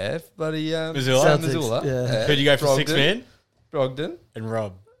year? Yeah, buddy. Missoula? Sam Celtics, Missoula. yeah. Who'd you go for Brogdon. 6 man? Brogdon And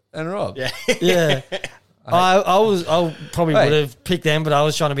Rob. and Rob. Yeah. Yeah. I probably Hey. would have picked them, but I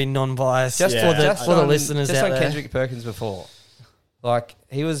was trying to be non-biased Just Yeah. for the listeners just out on there. Kendrick Perkins before. Like,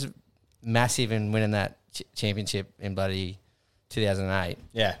 he was massive in winning that championship in bloody 2008.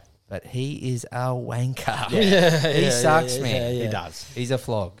 Yeah, But he is a wanker. Yeah, He sucks, man. he does. He's a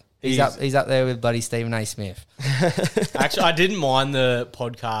flog. He's He's- up there with bloody Stephen A. Smith. Actually, I didn't mind the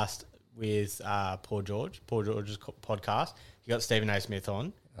podcast with Paul George's podcast. You got Stephen A. Smith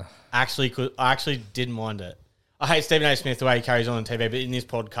on. I actually didn't mind it. I hate Stephen A. Smith the way he carries on TV, but in this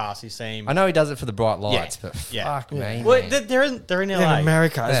podcast, he seems. I know he does it for the bright lights, but Yeah. fuck me. Well, man. they're in In LA.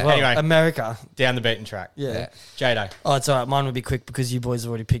 America as Yeah. well. Anyway. America. Down the beaten track. Yeah. Jado. Oh, it's all right. Mine will be quick because you boys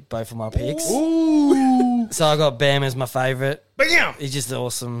already picked both of my picks. Ooh. So I got Bam as my favourite. Bam! He's just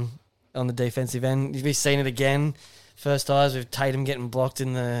awesome on the defensive end. We've seen it again. First eyes with Tatum getting blocked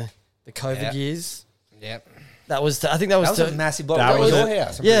in the COVID Yep. years. Yep. I think that was That was a massive block. That That was was a- your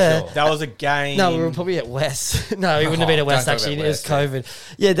house. I'm yeah. pretty sure. That was a game. No, we were probably at West. No, he wouldn't have been at West don't talk actually. about It was West, yeah.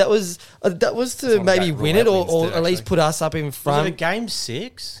 COVID. Yeah, that was to one of maybe that win it Roy or Evans did, at least actually. put us up in Was it a front. game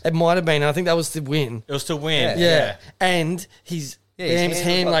 6? It might have been. I think that was to win. It was to win. Yeah. And his Bam's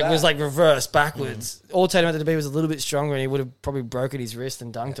hand was like reversed backwards. All Tatum had to be was a little bit stronger, and he would have probably broken his wrist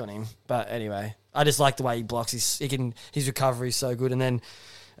and dunked on him. But anyway, I just like the way he blocks. His recovery is so good. And then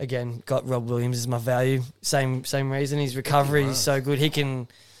again, got Rob Williams as my value. Same reason. His recovery is so good. He can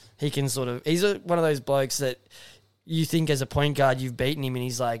sort of. He's one of those blokes that you think as a point guard you've beaten him, and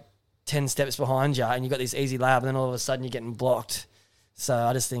he's like 10 steps behind you, and you got this easy layup, and then all of a sudden you're getting blocked. So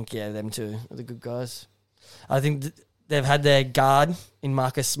I just think them two are the good guys. I think. They've had their guard in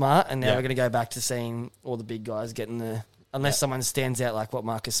Marcus Smart, and now we're going to go back to seeing all the big guys getting unless someone stands out like what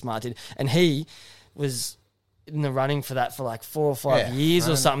Marcus Smart did. And he was in the running for that for like 4 or 5 years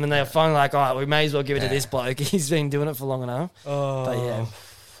or something, and they were finally like, all right, we may as well give it to this bloke. He's been doing it for long enough. Oh, But yeah.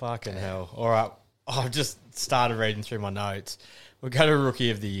 Fucking hell. All right. I've just started reading through my notes. We'll go to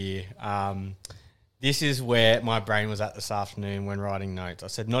Rookie of the Year. This is where my brain was at this afternoon when writing notes. I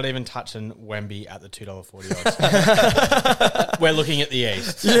said, not even touching Wemby at the $2.40 odds. We're looking at the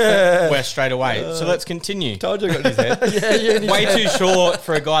East. Yeah. We're straight away. So let's continue. Told you I got his head. Way too short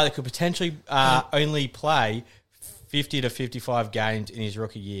for a guy that could potentially only play 50 to 55 games in his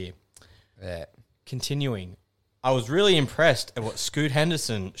rookie year. Yeah. Continuing. I was really impressed at what Scoot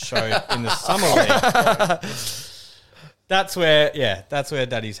Henderson showed in the Summer League. That's where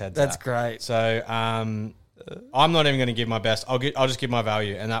Daddy's head's That's at. great. So I'm not even going to give my best. I'll just give my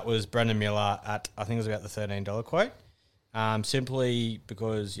value, and that was Brendan Miller at, I think it was about the $13 quote. Simply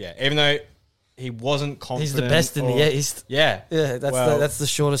because, even though he wasn't confident. He's the best in the East. Yeah. Yeah, that's the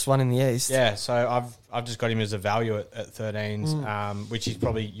shortest one in the East. Yeah, so I've just got him as a value at 13s, which is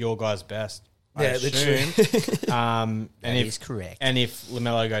probably your guy's best. I assume. And That is correct. And if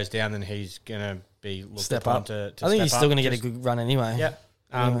LaMelo goes down, then he's gonna be looked Step upon up. to I think he's step still up. going to get a good run anyway. Yeah.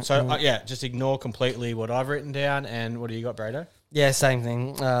 Anyway, Just ignore completely what I've written down. And what do you got, Brado? Yeah, same thing.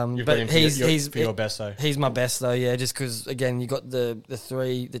 You've got But him for he's for your best though. He's my best though, yeah. Just because again, you got the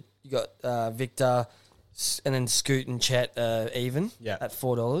three that you got Victor, and then Scoot and Chet even at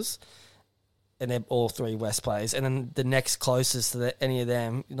 $4, and they're all three West players. And then the next closest to any of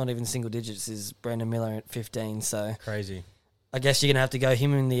them, not even single digits, is Brandon Miller at 15. So Crazy. I guess you're gonna have to go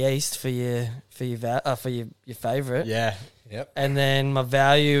him in the East for your favorite. Yeah. Yep. And then my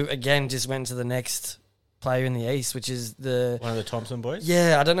value again just went to the next player in the East, which is One of the Thompson boys.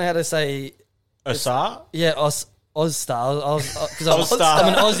 yeah. I don't know how to say. Osar. Yeah, Ozstar. Because Ozstar.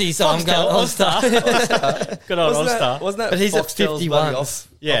 I'm an Aussie, so I'm going Ozstar. Good old Ozstar. Wasn't that But he's at Foxtel's 51. bloody off?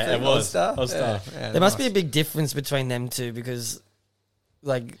 Yeah, it was. Ozstar? Ozstar. Yeah, There must be a big difference between them two because,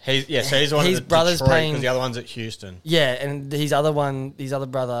 like, So he's one His of the brother's Detroit, paying- because the other one's at Houston. yeah, and his other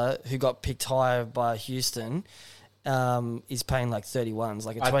brother who got picked higher by Houston, is paying like 31s,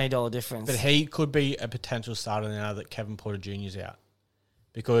 like a $20 difference. But he could be a potential starter now that Kevin Porter Jr.'s out.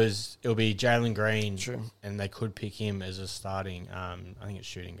 Because it'll be Jalen Green, True. and they could pick him as a starting, I think it's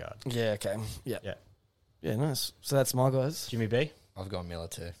shooting guard. Yeah, okay. Yeah. Yeah. Yeah, nice. So that's my guys. Jimmy B? I've gone Miller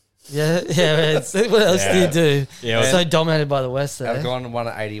too. Yeah, what else do you do? Yeah, So dominated by the West there. I've gone one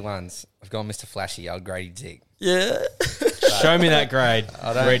at 81s. I've gone Mr. Flashy, old Grady Dick. Yeah. Show me that grade.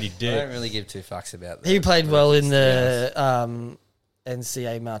 I don't Grady Dick. I don't really give two fucks about that. He played well in the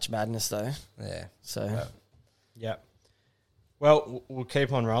NCAA March Madness though. Yeah. So Yeah. Well, we'll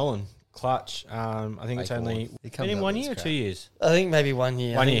keep on rolling. Clutch. I think it's Make only one. He comes been in up 1 with year or crap. 2 years. I think maybe 1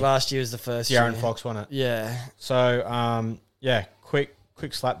 year. I think year. last year was the first De'Aaron year. Fox won it. Yeah. So,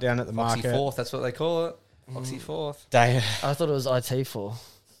 quick slap down at the Foxy market. fourth, that's what they call it. Foxy fourth. Day. I thought it was IT for.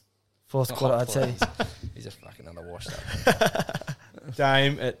 Fourth quarter IT. He's a fucking underwashed up.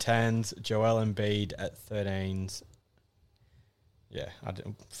 Dame at 10s. Joel Embiid at 13s. Yeah,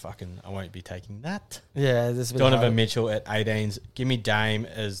 I won't be taking that. Yeah, this Donovan Mitchell at 18s. Give me Dame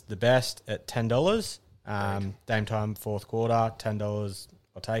as the best at $10. Dame time, fourth quarter, $10.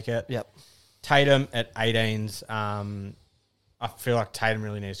 I'll take it. Yep. Tatum at 18s. I feel like Tatum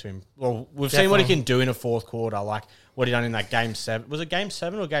really needs to. Well, we've seen what he can do in a fourth quarter, like what he done in that game 7. Was it game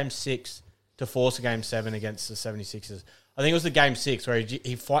 7 or game 6 to force a game 7 against the 76ers? I I think it was the game 6 where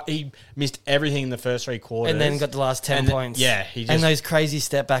he missed everything in the first 3 quarters. And then got the last 10 points. He just, and those crazy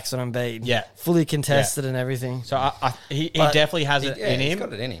step backs on Embiid. Yeah. Fully contested and everything. So he definitely has it in him. He's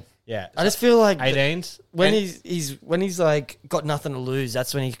got it in him. Yeah. I just feel like 18s. when he's like got nothing to lose,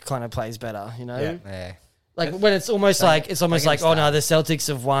 that's when he kind of plays better, you know? Yeah. Like when it's almost like oh no, start. the Celtics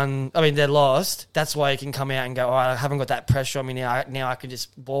have won. I mean, they're lost. That's why you can come out and go, oh, I haven't got that pressure on me now. Now I can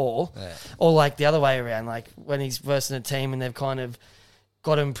just ball. Yeah. Or like the other way around, like when he's versing a team and they've kind of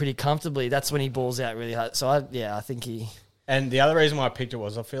got him pretty comfortably. That's when he balls out really hard. So I think he. And the other reason why I picked it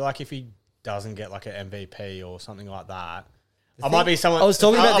was I feel like if he doesn't get like an MVP or something like that, I might be someone. I was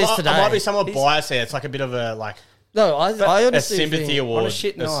talking about this today. I might be somewhat biased here. It's like a bit of a like. No, I a honestly sympathy think, award. On a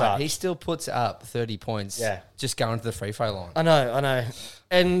shit as night, such. he still puts up 30 points. Yeah. Just going to the free throw line. I know.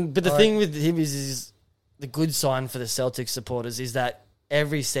 But the thing with him is the good sign for the Celtics supporters is that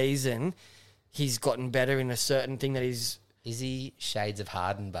every season he's gotten better in a certain thing that he's. Is he shades of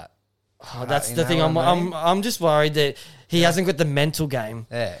Harden? But That's you the know thing. what I mean? I'm just worried that he hasn't got the mental game.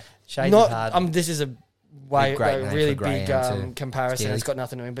 yeah, shades of Harden. This is a way Great a name really for big Graham too. comparison. Skinny. It's got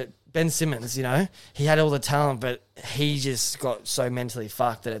nothing to do. But Ben Simmons, you know, he had all the talent, but he just got so mentally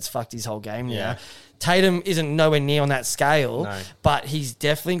fucked that it's fucked his whole game. Yeah. Yeah. Tatum isn't nowhere near on that scale, No. but he's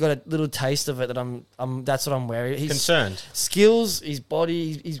definitely got a little taste of it. That's what I'm worried. He's Concerned. skills, his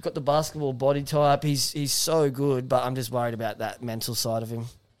body, he's got the basketball body type. He's so good, but I'm just worried about that mental side of him.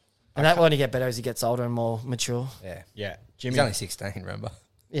 And that will only get better as he gets older and more mature. Yeah. Yeah. He's Jimmy. only 16, remember?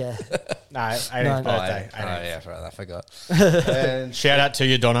 Yeah. No, 18th No. birthday. Oh, 18th. yeah, right, I forgot. And Shout out to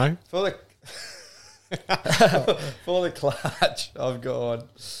you, Dono. for the clutch, I've gone.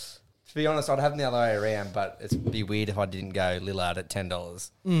 To be honest, I'd have them the other way around, but it'd be weird if I didn't go Lillard at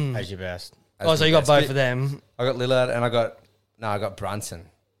 $10. As your best. Oh, so you got both of them. I got Lillard and I got Brunson.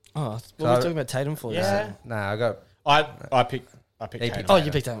 Oh, what were we talking about Tatum for? Yeah. No, I got I picked He Tatum. picked Oh,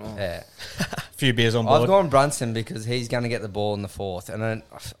 you picked Tatum. Oh. yeah. Few beers on I've board. gone Brunson because he's going to get the ball in the 4th, and then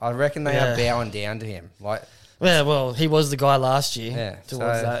I reckon they are Yeah. bowing down to him. Like, Yeah, well, he was the guy last year Yeah, towards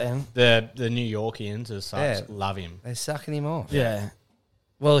so- that end. The New Yorkians as such Yeah. love him. they're sucking him off. Yeah.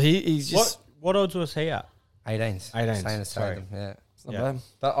 Well, he's just What odds was he at? 18s. 18s, Same as sorry. Tatum, yeah. it's not Yeah. bad.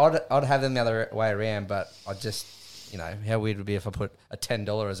 But I'd have them the other way around, but I just, how weird would it be if I put a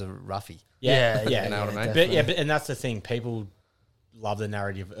 $10 as a roughie? Yeah, yeah, you know what I mean? But definitely. yeah, and that's the thing. People love the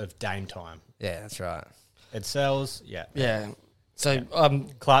narrative of Dame time. Yeah, that's right. It sells. Yeah. Yeah. So,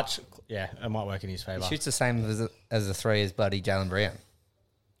 Clutch. Yeah, it might work in his He favour. shoots the same as the 3 as bloody Jalen Brown.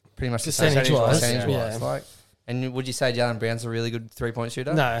 Pretty much the same Percentage-wise, percentage-wise. yeah. Like, and would you say Jalen Brown's a really good 3-point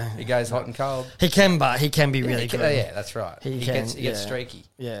shooter? No. He goes hot and cold. he can be really he can- good. yeah, that's right. He He can, gets yeah. streaky.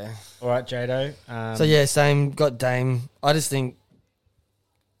 Yeah. All right, Jado. So, yeah, same. Got Dame. I just think,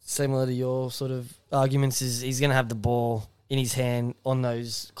 similar to your sort of arguments, is he's going to have the ball in his hand on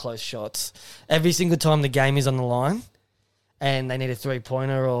those close shots. Every single time the game is on the line and they need a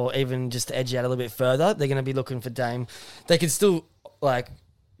three-pointer or even just to edge out a little bit further, they're going to be looking for Dame. They can still,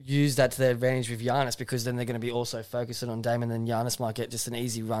 use that to their advantage with Giannis because then they're going to be also focusing on Dame and then Giannis might get just an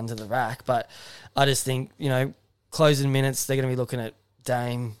easy run to the rack. But I just think, closing minutes, they're going to be looking at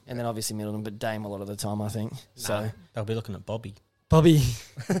Dame and then obviously Middleton, but Dame a lot of the time, I think. So they'll be looking at Bobby. Bobby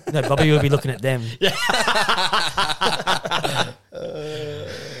will be looking at them.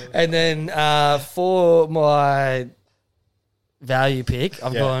 And then for my value pick,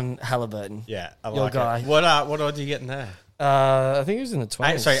 I've gone Halliburton. Yeah, I Your like guy. it. What odds are you getting there? I think it was in the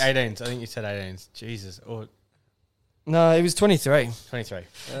 20s. Sorry, 18s. I think you said 18s. Jesus. Or No, it was 23. 23.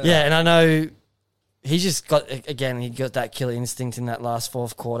 Yeah, and I know he just got, again, he got that killer instinct in that last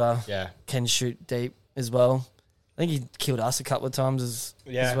fourth quarter. Yeah. Can shoot deep as well. I think he killed us a couple of times as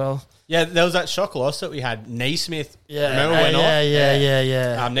well. Yeah, there was that shock loss that we had. Naismith, Yeah, remember, went off?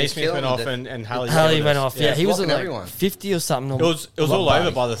 Yeah. Naismith went killed off it. and Hallie went off. Yeah, he was at blocking like everyone. 50 or something. It was all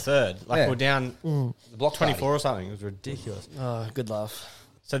over by the third. Yeah. We're down The block 24 or something. It was ridiculous. Oh, good laugh.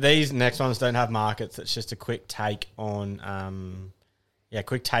 So these next ones don't have markets. It's just a quick take on,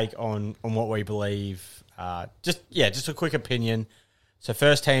 what we believe. Just a quick opinion. So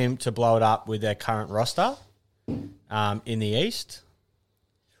first team to blow it up with their current roster, in the East,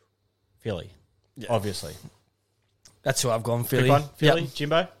 Philly, obviously. That's who I've gone, Quick Philly. one, Philly, Yep.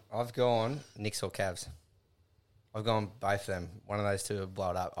 Jimbo. I've gone Knicks or Cavs. I've gone both of them. One of those two will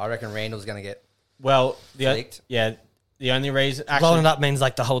blow it up. I reckon Randall's going to get Well, flicked. the only reason Blowing it actually up means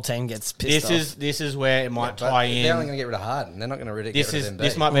the whole team gets pissed off. this is where it might But tie they're only in. going to get rid of Harden. They're not going to get This rid is of Embiid.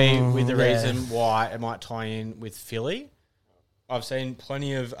 this might be with the yeah. reason why it might tie in with Philly. I've seen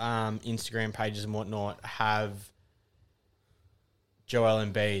plenty of Instagram pages and whatnot have Joel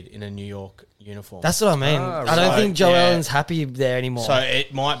Embiid in a New York uniform. That's what I mean. Oh, I don't right. think Joel Yeah. Allen's happy there anymore. So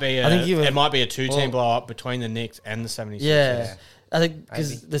it might be a two-team blow up between the Knicks and the 76ers. yeah. I think because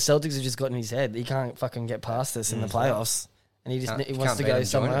Maybe. the Celtics have just got in his head. He can't fucking get past us in the playoffs. And he just Can't- he wants can't to beat go him,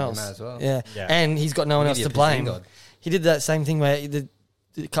 somewhere join him, else. you might as well. Yeah. Yeah. And he's got no one else Give to you a pissing blame. god. He did that same thing where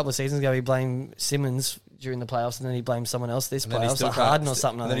a couple of seasons ago he blamed Simmons during the playoffs, and then he blamed someone else this And then he playoffs, still like can't- Harden or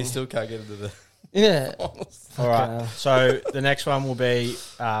something. I And then he think. still can't get into the Yeah. finals. All right. hell. So the next one will be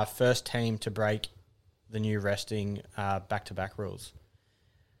first team to break the new resting back-to-back rules.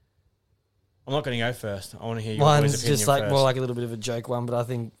 I'm not going to go first. I want to hear your boys' Mine's opinion just like first. more like a little bit of a joke one, but I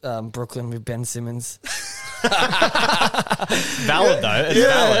think Brooklyn with Ben Simmons. valid though. It's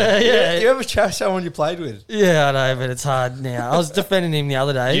valid. yeah. You ever trash someone you played with? Yeah, I know, but it's hard now. I was defending him the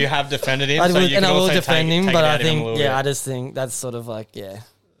other day. You have defended him, I so will, you and can I will also defend take him, it but I out of him a think, little yeah, I bit. just think that's sort of like,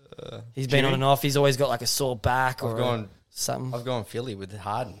 he's been Jimmy? on and off. He's always got like a sore back or I've gone. something. I've gone Philly with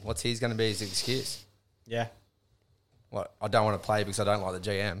Harden. What's he's going to be his excuse? Yeah. What? I don't want to play because I don't like the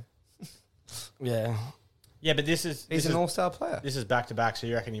GM. Yeah. Yeah, but this He's is an all-star player. this is back to back, so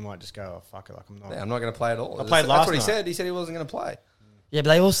you reckon he might just go, oh fuck it, like I'm not. Yeah, I'm not going to play at all. I played That's last what he night. said. He said he wasn't going to play. Yeah, but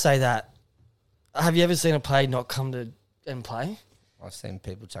they all say that. Have you ever seen a player not come to and play? I've seen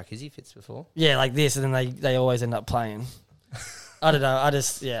people chuck hizzy fits before. Yeah, like this, and then they always end up playing. I don't know.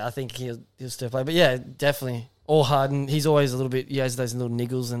 I think he'll still play. But yeah, definitely. Or Harden, he's always a little bit, he has those little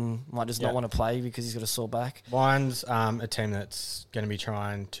niggles and might just Yeah. not want to play because he's got a sore back. Mine's a team that's going to be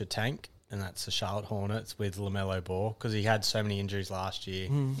trying to tank, and that's the Charlotte Hornets with LaMelo Ball because he had so many injuries last year.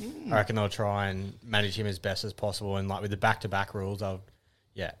 I reckon they'll try and manage him as best as possible, and like with the back-to-back rules,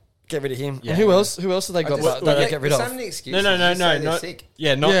 Get rid of him. Yeah. And who else? Who else have they got that they get rid of? So many excuses. No, You say they're not sick.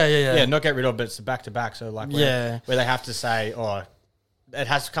 not get rid of, but it's the back-to-back. So like where they have to say, oh, it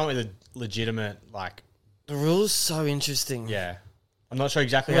has to come with a legitimate like. The rule's so interesting. Yeah, I'm not sure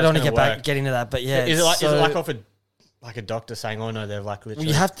exactly. I how don't it's want to gonna work. get into that, but yeah. Is it it's like so- off a doctor saying, "Oh no, they've like literally."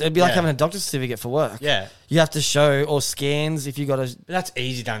 You have to. It'd be like Yeah. having a doctor's certificate for work. Yeah, You have to show or scans if you got a. but that's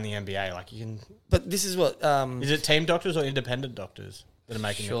easy done in the NBA. Like you can. But this is what. Is it team doctors or independent doctors that are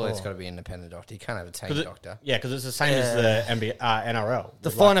making Surely the it's call? got to be an independent doctor. You can't have a team 'Cause it- doctor. Yeah, because it's the same as the NBA, NRL. The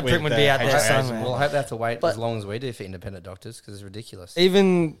With, finer with print would the be out there HIAs and somewhere. Well, I hope they have to wait But- as long as we do for independent doctors because it's ridiculous.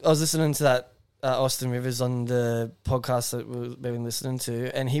 Even I was listening to that Austin Rivers on the podcast that we've been listening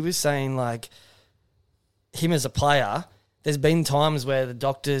to, and he was saying like him as a player. There's been times where the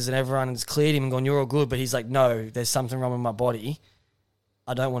doctors and everyone has cleared him and gone, "You're all good," but he's like, "No, there's something wrong with my body.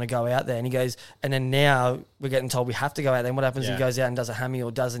 I don't want to go out there." And he goes, and then now we're getting told we have to go out there. And what happens if Yeah. he goes out and does a hammy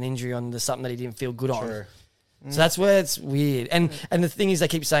or does an injury on the something that he didn't feel good on? True. So that's where it's weird. And the thing is, they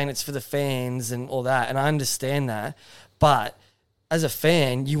keep saying it's for the fans and all that, and I understand that. But as a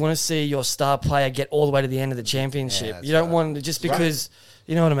fan, you want to see your star player get all the way to the end of the championship. that's You don't right. want to just because,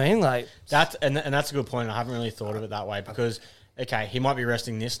 you know what I mean? Like, That's and that's a good point. I haven't really thought of it that way because okay, he might be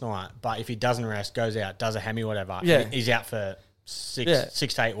resting this night, but if he doesn't rest, goes out, does a hammy, whatever, Yeah. he's out for 6 Yeah.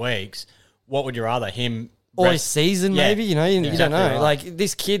 to 8 weeks. What would you rather him? or a rest- season Yeah. maybe, you know, you don't Exactly know. right. Like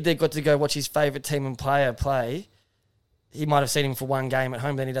this kid that got to go watch his favourite team and player play, he might have seen him for one game at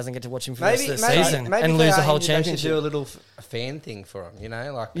home, then he doesn't get to watch him for the rest of the season and if lose they the are whole injured, They should championship. do a little fan thing for him, you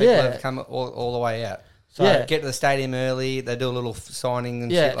know, like people Yeah. have come all the way out. So Yeah. get to the stadium early. They do a little signing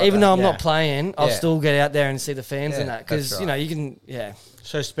and Yeah, shit like even that. though I'm Yeah. not playing, I'll Yeah. still get out there and see the fans and Yeah, that because that's you know right. you can. Yeah,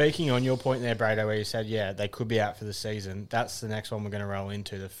 So speaking on your point there, Brado, where you said, yeah, they could be out for the season. That's the next one we're going to roll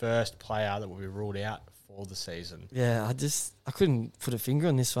into. The first player that will be ruled out for the season. yeah. I couldn't put a finger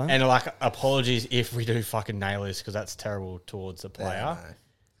on this one. And like, apologies if we do fucking nail this because that's terrible towards the player.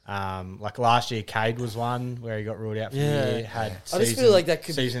 Like last year, Cade was one where he got ruled out for the Yeah. year. Had I just feel like that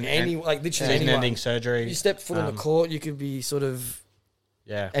could be season any, like literally season-ending anyone. surgery. You step foot on the Um, court, you could be sort of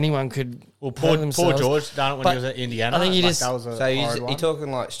Yeah. anyone could. Well, hurt poor themselves. George done it when But he was at Indiana. I think you Like, just- that was a So hard you one.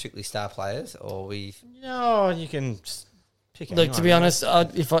 talking like strictly star players, or we? No, you can just pick Look, anyone, to be really. honest,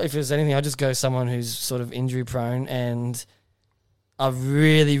 if there's anything, I'd just go someone who's sort of injury prone, and I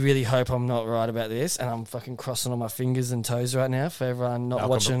really, really hope I'm not right about this, and I'm fucking crossing all my fingers and toes right now for everyone not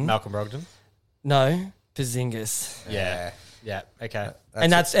watching. Malcolm Brogdon. No, Porzingis. Yeah. Yeah. Okay.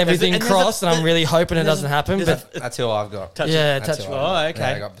 And that's everything and there's crossed, and I'm really hoping it doesn't happen. But That's who I've got. yeah, That's touch. who I've Oh, got. okay.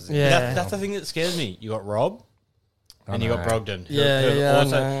 Yeah, I got Porzingis. Yeah. That's the thing that scares me. You got Rob, and you got know. Brogdon. Yeah, I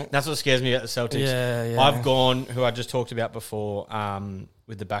know. That's what scares me about the Celtics. Yeah. I've gone, who I just talked about before,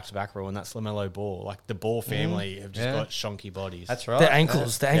 with the back-to-back rule, and that's LaMelo Ball. Like the Ball family have just Yeah. got shonky bodies. That's right. The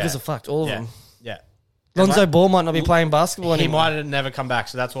ankles Yeah. are fucked. All of yeah, them. yeah. Lonzo Ball might not be playing basketball He anymore. might have never come back,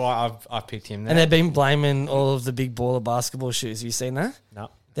 so that's why I've picked him. There. And they've been blaming all of the big baller basketball shoes. Have you seen that? No.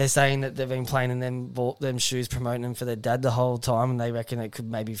 they're saying that they've been playing in them shoes, promoting them for their dad the whole time, and they reckon it could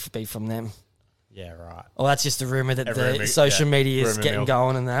maybe be from them. Yeah, right. Well, that's just a rumour that A social media is rumour getting mill.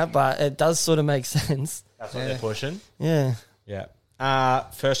 going and that, but it does sort of make sense. That's what they're pushing. Yeah. Yeah.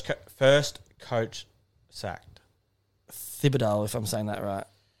 First coach sacked. Thibodeau, if I'm saying that right.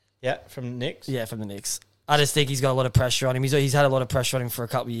 Yeah, from Knicks. Yeah, from the Knicks. I just think he's got a lot of pressure on him. He's had a lot of pressure on him for a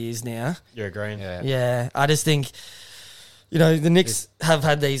couple of years now. You're agreeing. Yeah, I just think, the Knicks have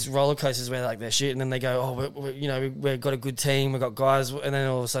had these roller coasters where like they're shit, and then they go, we've got a good team, we've got guys, and then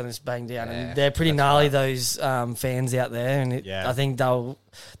all of a sudden it's bang down, and they're pretty gnarly. Right. Those fans out there, and I think they'll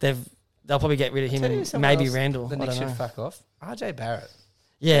probably get rid of him and maybe Randall. The Knicks should fuck off. RJ Barrett.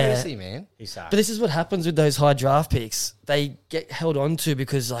 Yeah, seriously, man. He's sad. But this is what happens with those high draft picks. They get held on to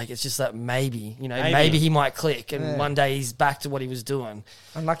because like it's just that maybe he might click, and one day he's back to what he was doing.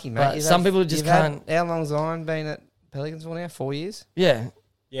 Unlucky, mate. But some people just can't. How long's Zion been at Pelicans for now? 4 years? Yeah.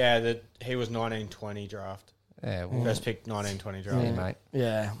 Yeah, he was 1920 draft. Yeah. Well, First pick 1920 draft. yeah, mate.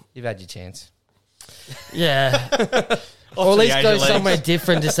 Yeah. You've had your chance. Yeah. Or at least go somewhere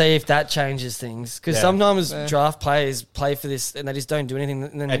different to see if that changes things. Because sometimes draft players play for this and they just don't do anything,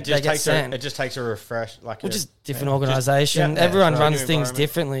 and then they get sent. It just takes a refresh. Just different organisation. Everyone runs things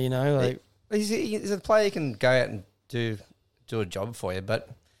differently, He's a player who can go out and do a job for you, but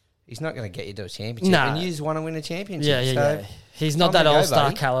he's not going to get you to a championship. Nah. And you just want to win a championship. Yeah. He's not that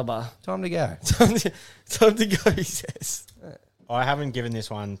all-star caliber. Time to go. Time to go, he says. I haven't given this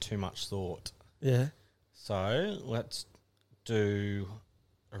one too much thought. Yeah. So let's do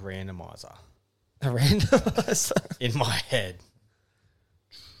a randomizer. A randomizer? In my head.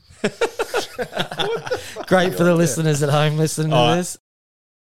 Great for the listeners at home listening to this.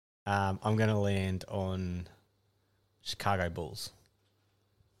 I'm going to land on Chicago Bulls.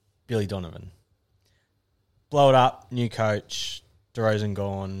 Billy Donovan. Blow it up, new coach, DeRozan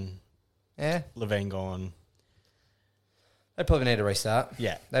gone, Levine gone. They probably need to restart.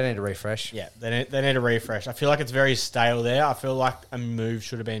 Yeah. They need to refresh. Yeah, they need a refresh. I feel like it's very stale there. I feel like a move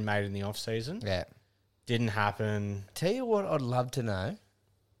should have been made in the off-season. Yeah. Didn't happen. Tell you what I'd love to know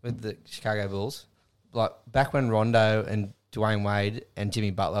with the Chicago Bulls, like back when Rondo and Dwayne Wade and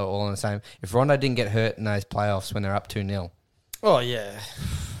Jimmy Butler were all on the same, if Rondo didn't get hurt in those playoffs when they're up 2-0. Oh, yeah.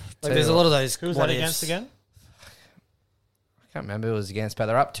 Like there's a lot of those. Who was that against again? I can't remember who it was against, but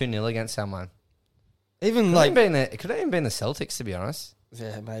they're up 2-0 against someone. Even it could have even been the Celtics, to be honest.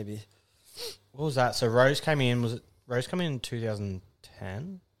 Yeah, maybe. What was that? So Rose came in. Was it Rose came in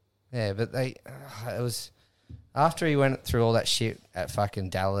 2010? Yeah, but it was after he went through all that shit at fucking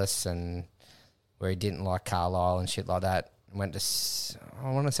Dallas and where he didn't like Carlisle and shit like that. I want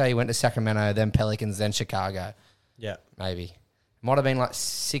to say he went to Sacramento, then Pelicans, then Chicago. Yeah, maybe. Might have been like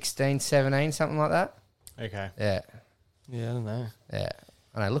 16, 17, something like that. Okay. Yeah. Yeah, I don't know. Yeah,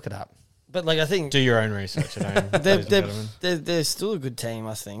 I know. Look it up. But like I think do your own research at home. they're still a good team,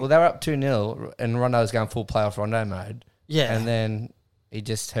 I think. Well, they were up 2-0 and Rondo was going full playoff Rondo mode. Yeah. And then he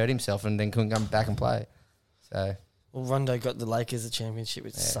just hurt himself and then couldn't come back and play. So Rondo got the Lakers a championship,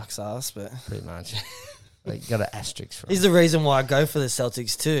 which sucks ass, but pretty much. Like, got an asterisk for him. He's the reason why I go for the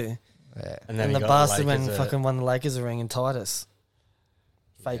Celtics too. Yeah. And the bastard when fucking won the Lakers a ring in Titus.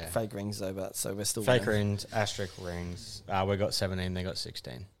 Fake rings though, but so we're still fake rings, asterisk rings. We got 17, they got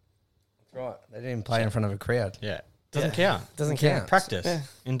 16. That's right. They didn't even play in front of a crowd. Yeah. Doesn't count. Doesn't count. Practice.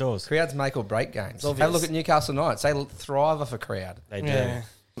 Indoors. Crowds make or break games. Have a look at Newcastle Knights. They thrive off a crowd. They do.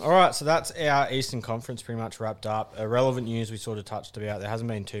 All right, so that's our Eastern Conference pretty much wrapped up. Relevant news we sort of touched about. There hasn't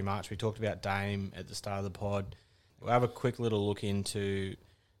been too much. We talked about Dame at the start of the pod. We'll have a quick little look into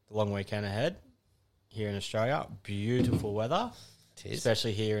the long weekend ahead here in Australia. Beautiful weather.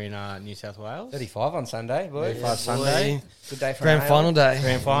 Especially here in New South Wales. 35 on Sunday, boys. 35 Sunday. Good day for Grand final day.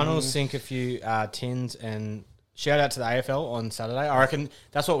 Grand finals, sink a few tins, and shout out to the AFL on Saturday. I reckon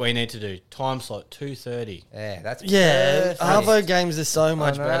that's what we need to do. Time slot, 2:30. Yeah, that's Arvo games are so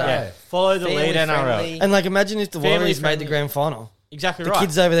much better. Yeah. Follow the lead NRL. And like imagine if the Warriors made the grand final. Exactly the right. The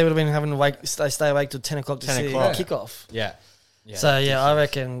kids over there would have been having to stay awake till 10 o'clock to see the kickoff. Yeah. So, I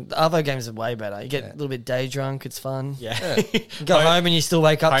reckon the Arvo games are way better. You get a little bit day drunk. It's fun. Yeah. Go home and you still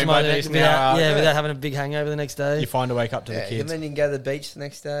wake up tomorrow without having a big hangover the next day. You find a wake up to the kids. And then you can go to the beach the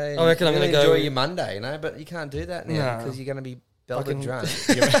next day. I reckon I'm going to go enjoy your Monday, but you can't do that now because you're going to be belted drunk.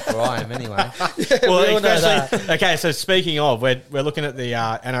 Well, I am anyway. Well, especially, okay, so speaking of, we're looking at the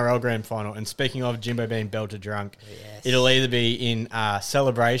NRL Grand Final, and speaking of Jimbo being belted drunk, it'll either be in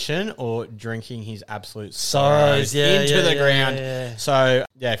celebration or drinking his absolute sorrows into the ground. Yeah. So,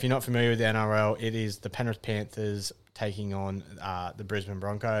 if you're not familiar with the NRL, it is the Penrith Panthers taking on the Brisbane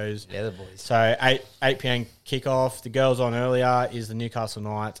Broncos. Yeah, the boys. So 8 p.m. kickoff. The girls on earlier is the Newcastle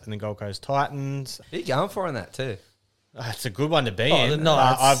Knights and the Gold Coast Titans. Who you going for in that too? It's a good one to be Oh, the in.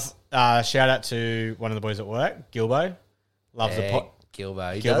 Knights. I've shout out to one of the boys at work, Gilbo. Loves the pot.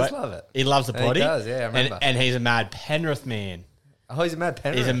 Gilbo. He Gilbo. does love it. He loves the He potty. does, yeah, I remember. And he's a mad Penrith man. Oh, he's a mad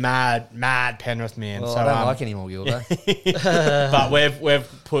Penrith. He's a mad Penrith man. Well, so I don't like any more Gilbo. but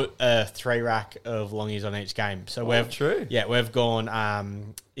we've put a 3-rack of longies on each game. So true. Yeah, we've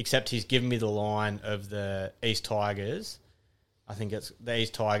gone. Except he's given me the line of the East Tigers. I think it's the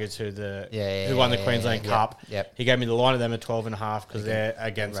East Tigers who won the Queensland Cup. Yep. He gave me the line of them at 12.5 because they're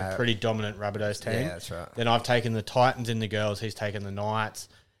against a pretty dominant Rabbitohs team. Yeah, that's right. Then I've taken the Titans in the girls. He's taken the Knights.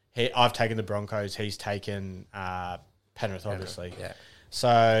 I've taken the Broncos. He's taken Penrith, obviously. Yeah.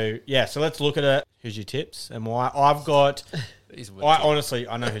 So let's look at it. Who's your tips and why? I've got. Honestly,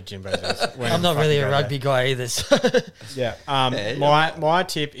 I know who Jimbo's is. I'm not really a rugby guy either. So. Yeah. My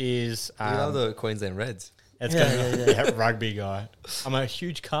tip is. You love the Queensland Reds. It's going to be rugby guy. I'm a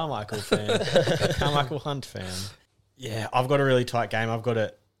huge Carmichael fan. Carmichael Hunt fan. Yeah, I've got a really tight game. I've got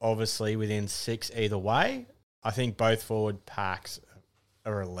it obviously within 6 either way. I think both forward packs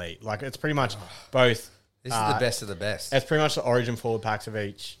are elite. Like it's pretty much both. This is the best of the best. It's pretty much the origin forward packs of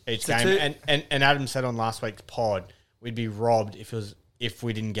each game. And Adam said on last week's pod, we'd be robbed if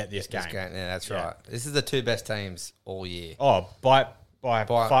we didn't get this game. Yeah, that's right. This is the two best teams all year. Oh, by far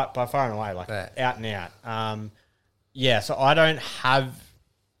and away, out and out. So I don't have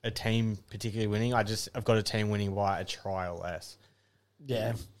a team particularly winning. I've got a team winning by a try or less.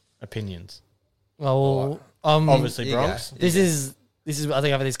 Yeah. Opinions. Well, obviously Bronx. This is I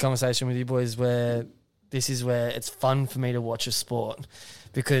think I've had this conversation with you boys where this is where it's fun for me to watch a sport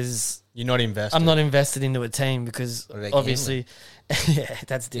because you're not invested. I'm not invested into a team because obviously, yeah,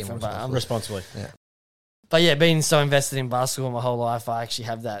 that's different. But responsibly, yeah. But yeah, being so invested in basketball my whole life, I actually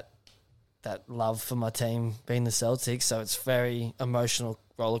have that love for my team being the Celtics. So it's very emotional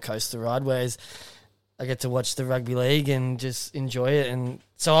roller coaster ride. Whereas I get to watch the rugby league and just enjoy it. And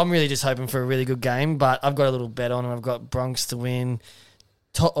so I'm really just hoping for a really good game. But I've got a little bet on, and I've got Bronx to win,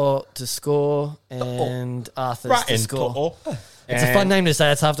 To'o to score, and Arthur's to score. To'o. It's a fun name to say.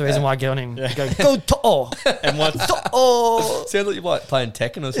 That's half the reason why I get on him. Yeah. Go To'o. And what's To'o? Sounds like you're playing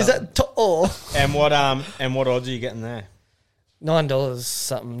Tekken or something. Is that To'o? And what odds are you getting there? $9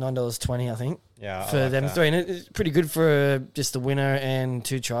 something, $9.20 I think. Yeah, for them three, and it's pretty good for just the winner and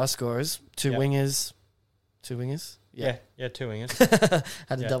two try scorers, two wingers. Yeah, 2 wingers.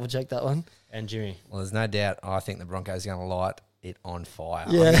 Had to double check that one. And Jimmy. Well, there's no doubt. I think the Broncos are going to light it on fire.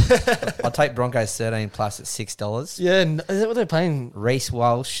 Yeah, I'll take Broncos 13 plus at $6. Yeah, is that what they're paying? Reece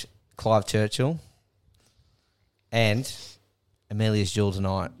Walsh, Clive Churchill, and Amelia's Jewel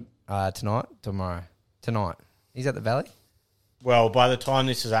tonight. Tonight. He's at the Valley. Well, by the time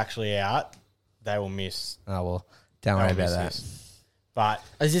this is actually out, they will miss. Oh well, don't worry about that. This. But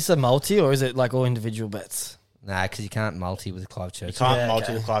Is this a multi or is it like all individual bets? Nah, because you can't multi with Clive you Churchill. can't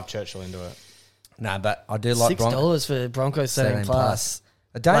multi the Clive Churchill into it. No, but I do like $6 for Broncos 17 plus.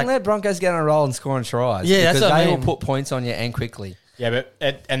 Don't let Broncos get on a roll and scoring tries. Yeah, that's because what I they mean. will put points on you and quickly. Yeah,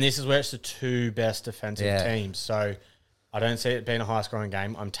 but and this is where it's the two best defensive Yeah. teams. So I don't see it being a high scoring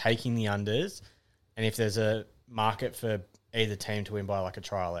game. I'm taking the unders, and if there's a market for either team to win by like a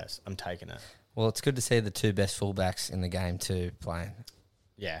try or less, I'm taking it. Well, it's good to see the two best fullbacks in the game too playing.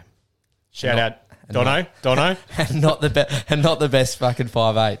 Yeah. Shout out Dono. and not the best fucking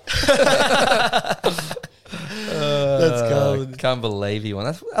 5'8". That's cold. Can't believe he won.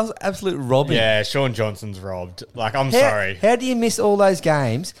 That was absolute robbing. Yeah, Sean Johnson's robbed. Like, I'm sorry. How do you miss all those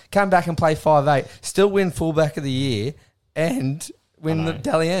games, come back and play 5'8", still win fullback of the year, and win the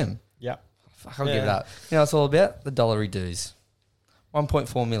Dally M? Yep. Fuck, I'll give it up. You know what it's all about? The dollary dues. 1.4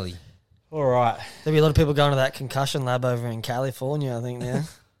 milli. All right. There'll be a lot of people going to that concussion lab over in California, I think, now.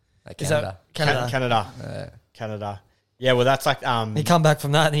 Canada. Canada. Yeah, well, that's like He come back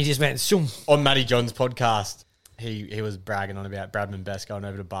from that and he just went, shoom. on Matty John's podcast. He was bragging on about Bradman Best going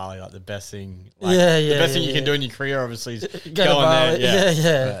over to Bali, like the best thing. Like, the best thing you can do in your career, obviously, is go on there.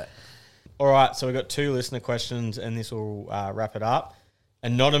 Yeah. All right, so we've got 2 listener questions, and this will wrap it up.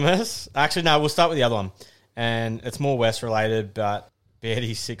 Anonymous. Actually, no, we'll start with the other one. And it's more West related, but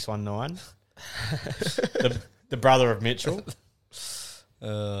Beardy619, the brother of Mitchell.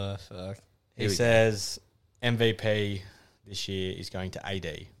 Fuck. He says MVP this year is going to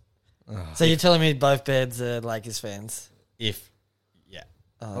AD. So you're telling me both beds are Lakers fans? Yeah.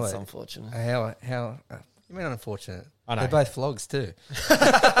 Oh, that's unfortunate. How you mean unfortunate? I know. They're both flogs too.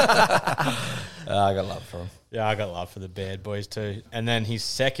 I got love for them. Yeah, I got love for the Bad Boys too. And then his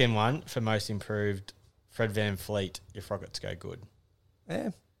second one for most improved Fred VanVleet if Rockets go good.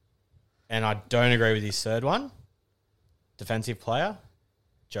 Yeah. And I don't agree with his third one. Defensive player,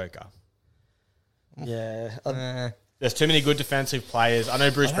 Joker. Yeah. There's too many good defensive players. I know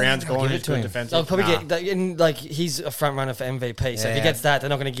Bruce Brown's gone give it into to a him. defensive. They'll probably get that, and like he's a front runner for MVP. So if he Yeah. gets that, they're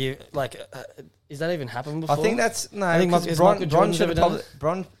not going to give like. Is that even happened before? I think that's no. I think because is Bron, Michael Bron Jordan should have ever done probably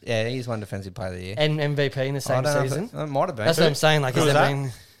Bron. Yeah, he's won Defensive Player of the Year. and MVP in the I same don't know if season. it might have been. That's what I'm saying. Like, Who has was there that?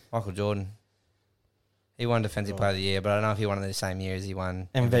 been Michael Jordan. He won Defensive Player of the Year, but I don't know if he won it the same year as he won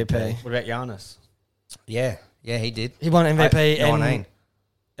MVP? What about Giannis? Yeah, he did. He won MVP and 19.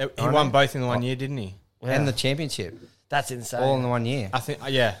 He won both in the 1 year, didn't he? And the championship. that's insane. All in the 1 year. I think,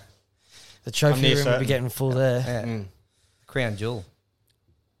 yeah. The I'm trophy near room will be certain. getting full there. Yeah. Mm. Crown jewel.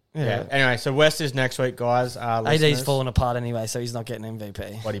 Yeah. Anyway, so West is next week, guys. AD's Listeners. falling apart anyway, so he's not getting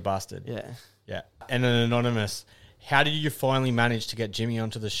MVP. Bloody bastard. Yeah. Yeah. And an anonymous. How did you finally manage to get Jimmy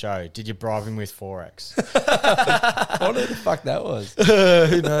onto the show? Did you bribe him with Forex? I wonder who the fuck that was.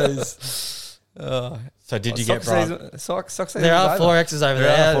 Who knows? So did you get bribed? Socks There are 4Xs over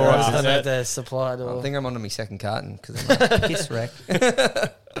There there. are I just 4Xs, don't know yeah. if they're supplied I or. think I'm on to my second carton because I'm a piss wreck.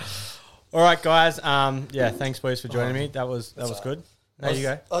 All right, guys. Yeah, thanks, boys, for joining me. That was good. There you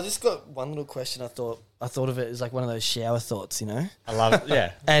go. I just got one little question. I thought of it as like one of those shower thoughts, you know. I love it.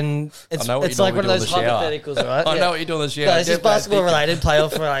 Yeah. And it's know what it's you like one of normally those do in the shower. hypotheticals, right? I Yeah. know what you're doing this year. No, it's just basketball related,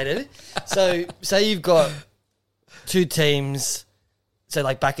 playoff related. So, say you've got two teams. So,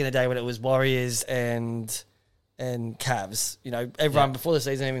 like back in the day when it was Warriors and Cavs, you know, everyone before the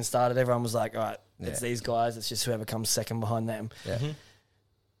season even started, everyone was like, "All right, it's these guys. It's just whoever comes second behind them." Yeah.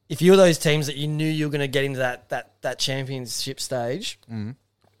 If you were those teams that you knew you were going to get into that championship stage,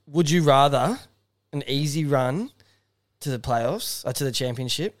 would you rather an easy run to the playoffs or to the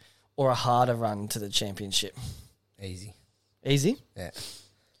championship, or a harder run to the championship? Easy. Easy. Yeah.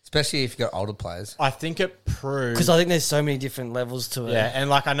 Especially if you've got older players. I think it proves. Because I think there's so many different levels to it. Yeah, and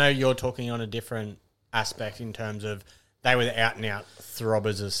like I know you're talking on a different aspect in terms of they were the out and out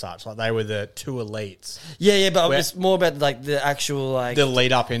throbbers as such. Like they were the two elites. Yeah, but Where- it's more about like the actual like The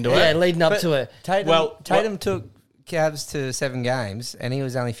lead up into yeah, it. leading up But to it. Tatum took Cavs to 7 games and he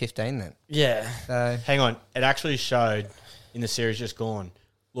was only 15 then. Yeah, So Hang on. It actually showed in the series just gone.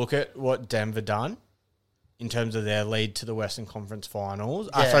 Look at what Denver done in terms of their lead to the Western Conference Finals.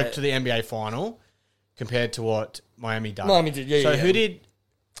 Yeah. Sorry, to the NBA Final compared to what Miami done. Miami did, yeah, So yeah, who yeah. did...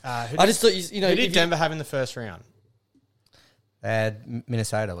 I just thought you know who did if you- Denver have in the first round? they had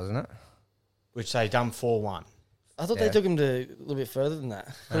Minnesota, wasn't it? Which they done 4-1. I thought Yeah. they took him to a little bit further than that.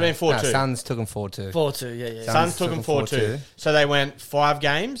 Could have been 4-2. No, Suns took them 4-2. 4-2, yeah. Suns took them 4-2. So they went 5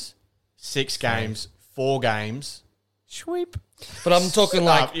 games, 6 games, 4 games. Sweep. But I'm talking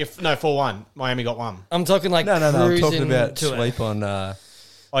like 4-1. Miami got 1. I'm talking like No. I'm cruising talking about to it. sweep on.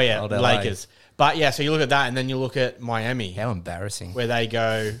 Oh, yeah, Old LA. Lakers. But, yeah, so you look at that and then you look at Miami How embarrassing. where they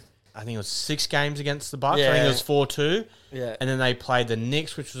go, I think it was 6 games against the Bucks. I think Yeah. it was 4-2. Yeah, And then they played the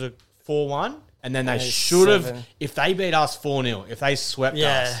Knicks, which was a 4-1. And then they And should have, 7. if they beat us 4-0, if they swept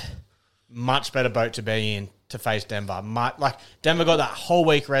yeah. us, much better boat to be in to face Denver. Like, Denver got that whole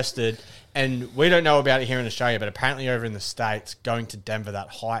week rested, and we don't know about it here in Australia, but apparently over in the States, going to Denver, that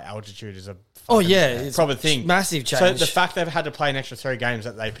high altitude is a Oh fucking yeah, it's proper thing. massive So change. the fact they've had to play an extra 3 games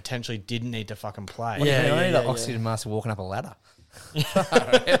that they potentially didn't need to fucking play. Yeah, I need yeah, an oxygen mask walking up a ladder.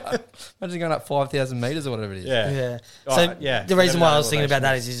 Imagine going up 5,000 meters or whatever it is. Yeah. Yeah. Oh, So yeah. the reason Whatever why I that was thinking about that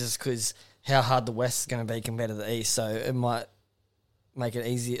elevation is just because how hard the West is going to be compared to the East. So it might make it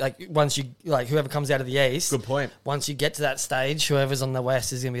easy. Like once you like whoever comes out of the East, Good point. once you get to that stage, whoever's on the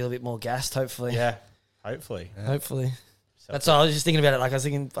West is going to be a little bit more gassed. Hopefully, Yeah. Hopefully. hopefully. That's all I was just thinking about it. Like I was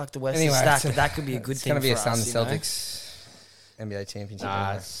thinking, fuck the West Anyway, is stacked. it's- But that could be a good It's thing. going to be a for us, Suns you know? Celtics NBA championship. Nah,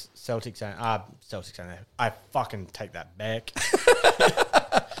 anyway. it's Celtics. Celtics. I fucking take that back.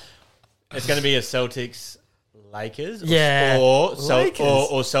 It's going to be a Celtics Lakers. Yeah. Or Lakers.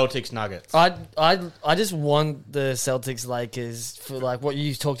 or Celtics Nuggets. I just want the Celtics Lakers for like what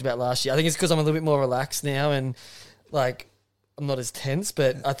you talked about last year. I think it's because I'm a little bit more relaxed now and like I'm not as tense,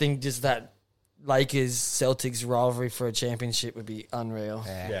 but I think just that Lakers Celtics rivalry for a championship would be unreal.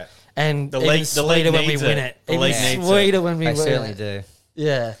 Yeah. And The even league- the sweeter league when we needs win it. it. The Even league needs it. sweeter when we They win certainly it. do.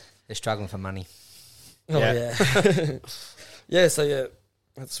 Yeah. They're struggling for money. Oh Yeah. yeah. Yeah. So yeah,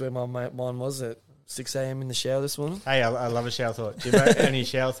 that's where my mine was at 6 a.m. in the shower this morning. Hey, I love a shower thought. Jimbo, any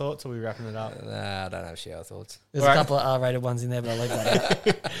shower thoughts? Or are we wrapping it up? Nah, I don't have shower thoughts. There's Alright. a couple of R-rated ones in there, but I'll leave that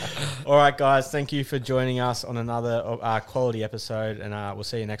out. All right, guys. Thank you for joining us on another quality episode, and we'll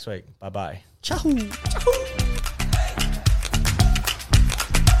see you next week. Bye bye. Ciao.